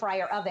air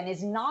fryer oven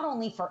is not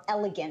only for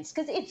elegance,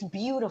 because it's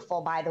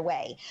beautiful, by the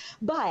way,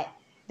 but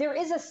there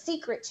is a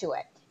secret to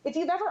it. If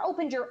you've ever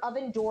opened your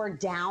oven door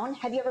down,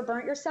 have you ever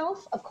burnt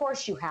yourself? Of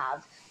course you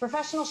have.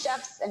 Professional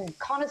chefs and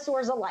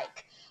connoisseurs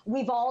alike.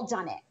 We've all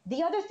done it.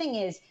 The other thing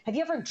is, have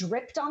you ever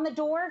dripped on the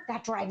door?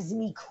 That drives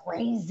me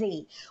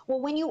crazy.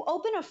 Well, when you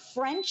open a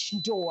French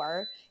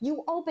door,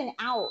 you open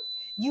out.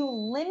 You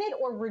limit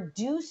or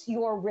reduce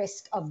your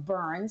risk of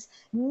burns.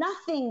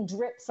 Nothing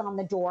drips on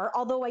the door,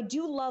 although I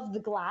do love the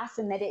glass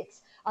and that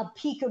it's a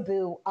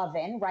peekaboo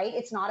oven, right?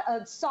 It's not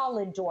a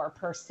solid door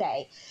per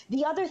se.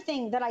 The other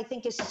thing that I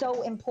think is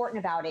so important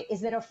about it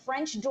is that a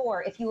French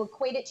door, if you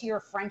equate it to your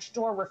French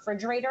door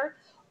refrigerator,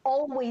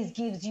 always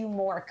gives you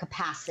more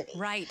capacity.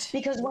 Right.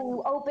 Because when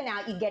you open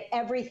out, you get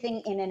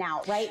everything in and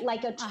out, right?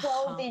 Like a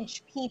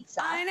 12-inch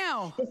pizza. I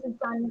know. This is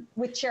done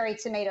with cherry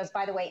tomatoes,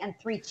 by the way, and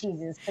 3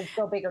 cheeses, because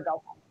go big or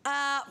go home.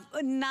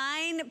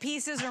 9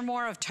 pieces or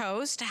more of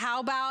toast. How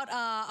about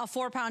a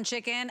 4-pound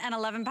chicken and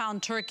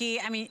 11-pound turkey?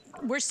 I mean,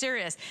 we're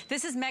serious.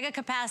 This is mega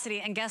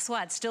capacity, and guess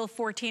what? Still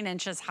 14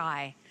 inches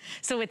high.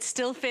 So it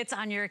still fits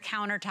on your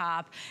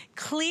countertop.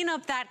 Clean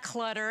up that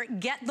clutter.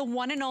 Get the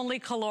one and only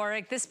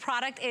caloric. This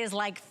product is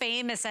like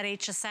famous at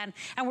HSN,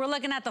 and we're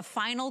looking at the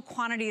final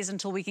quantities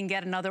until we can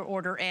get another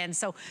order in.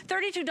 So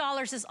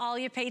 $32 is all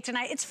you pay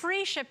tonight. It's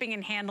free shipping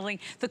and handling.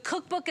 The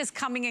cookbook is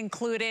coming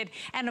included.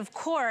 And of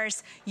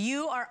course,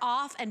 you are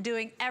off and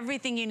doing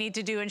everything you need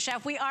to do. And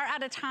Chef, we are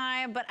out of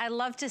time, but I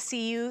love to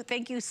see you.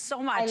 Thank you so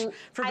much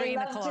for bringing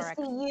the caloric.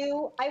 I love to see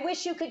you. I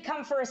wish you could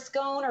come for a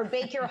scone or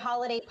bake your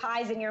holiday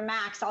pies in your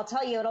Max. I'll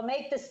tell you, it'll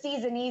make the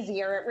season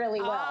easier. It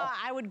really will.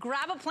 I would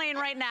grab a plane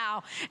right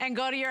now and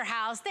go to your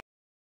house.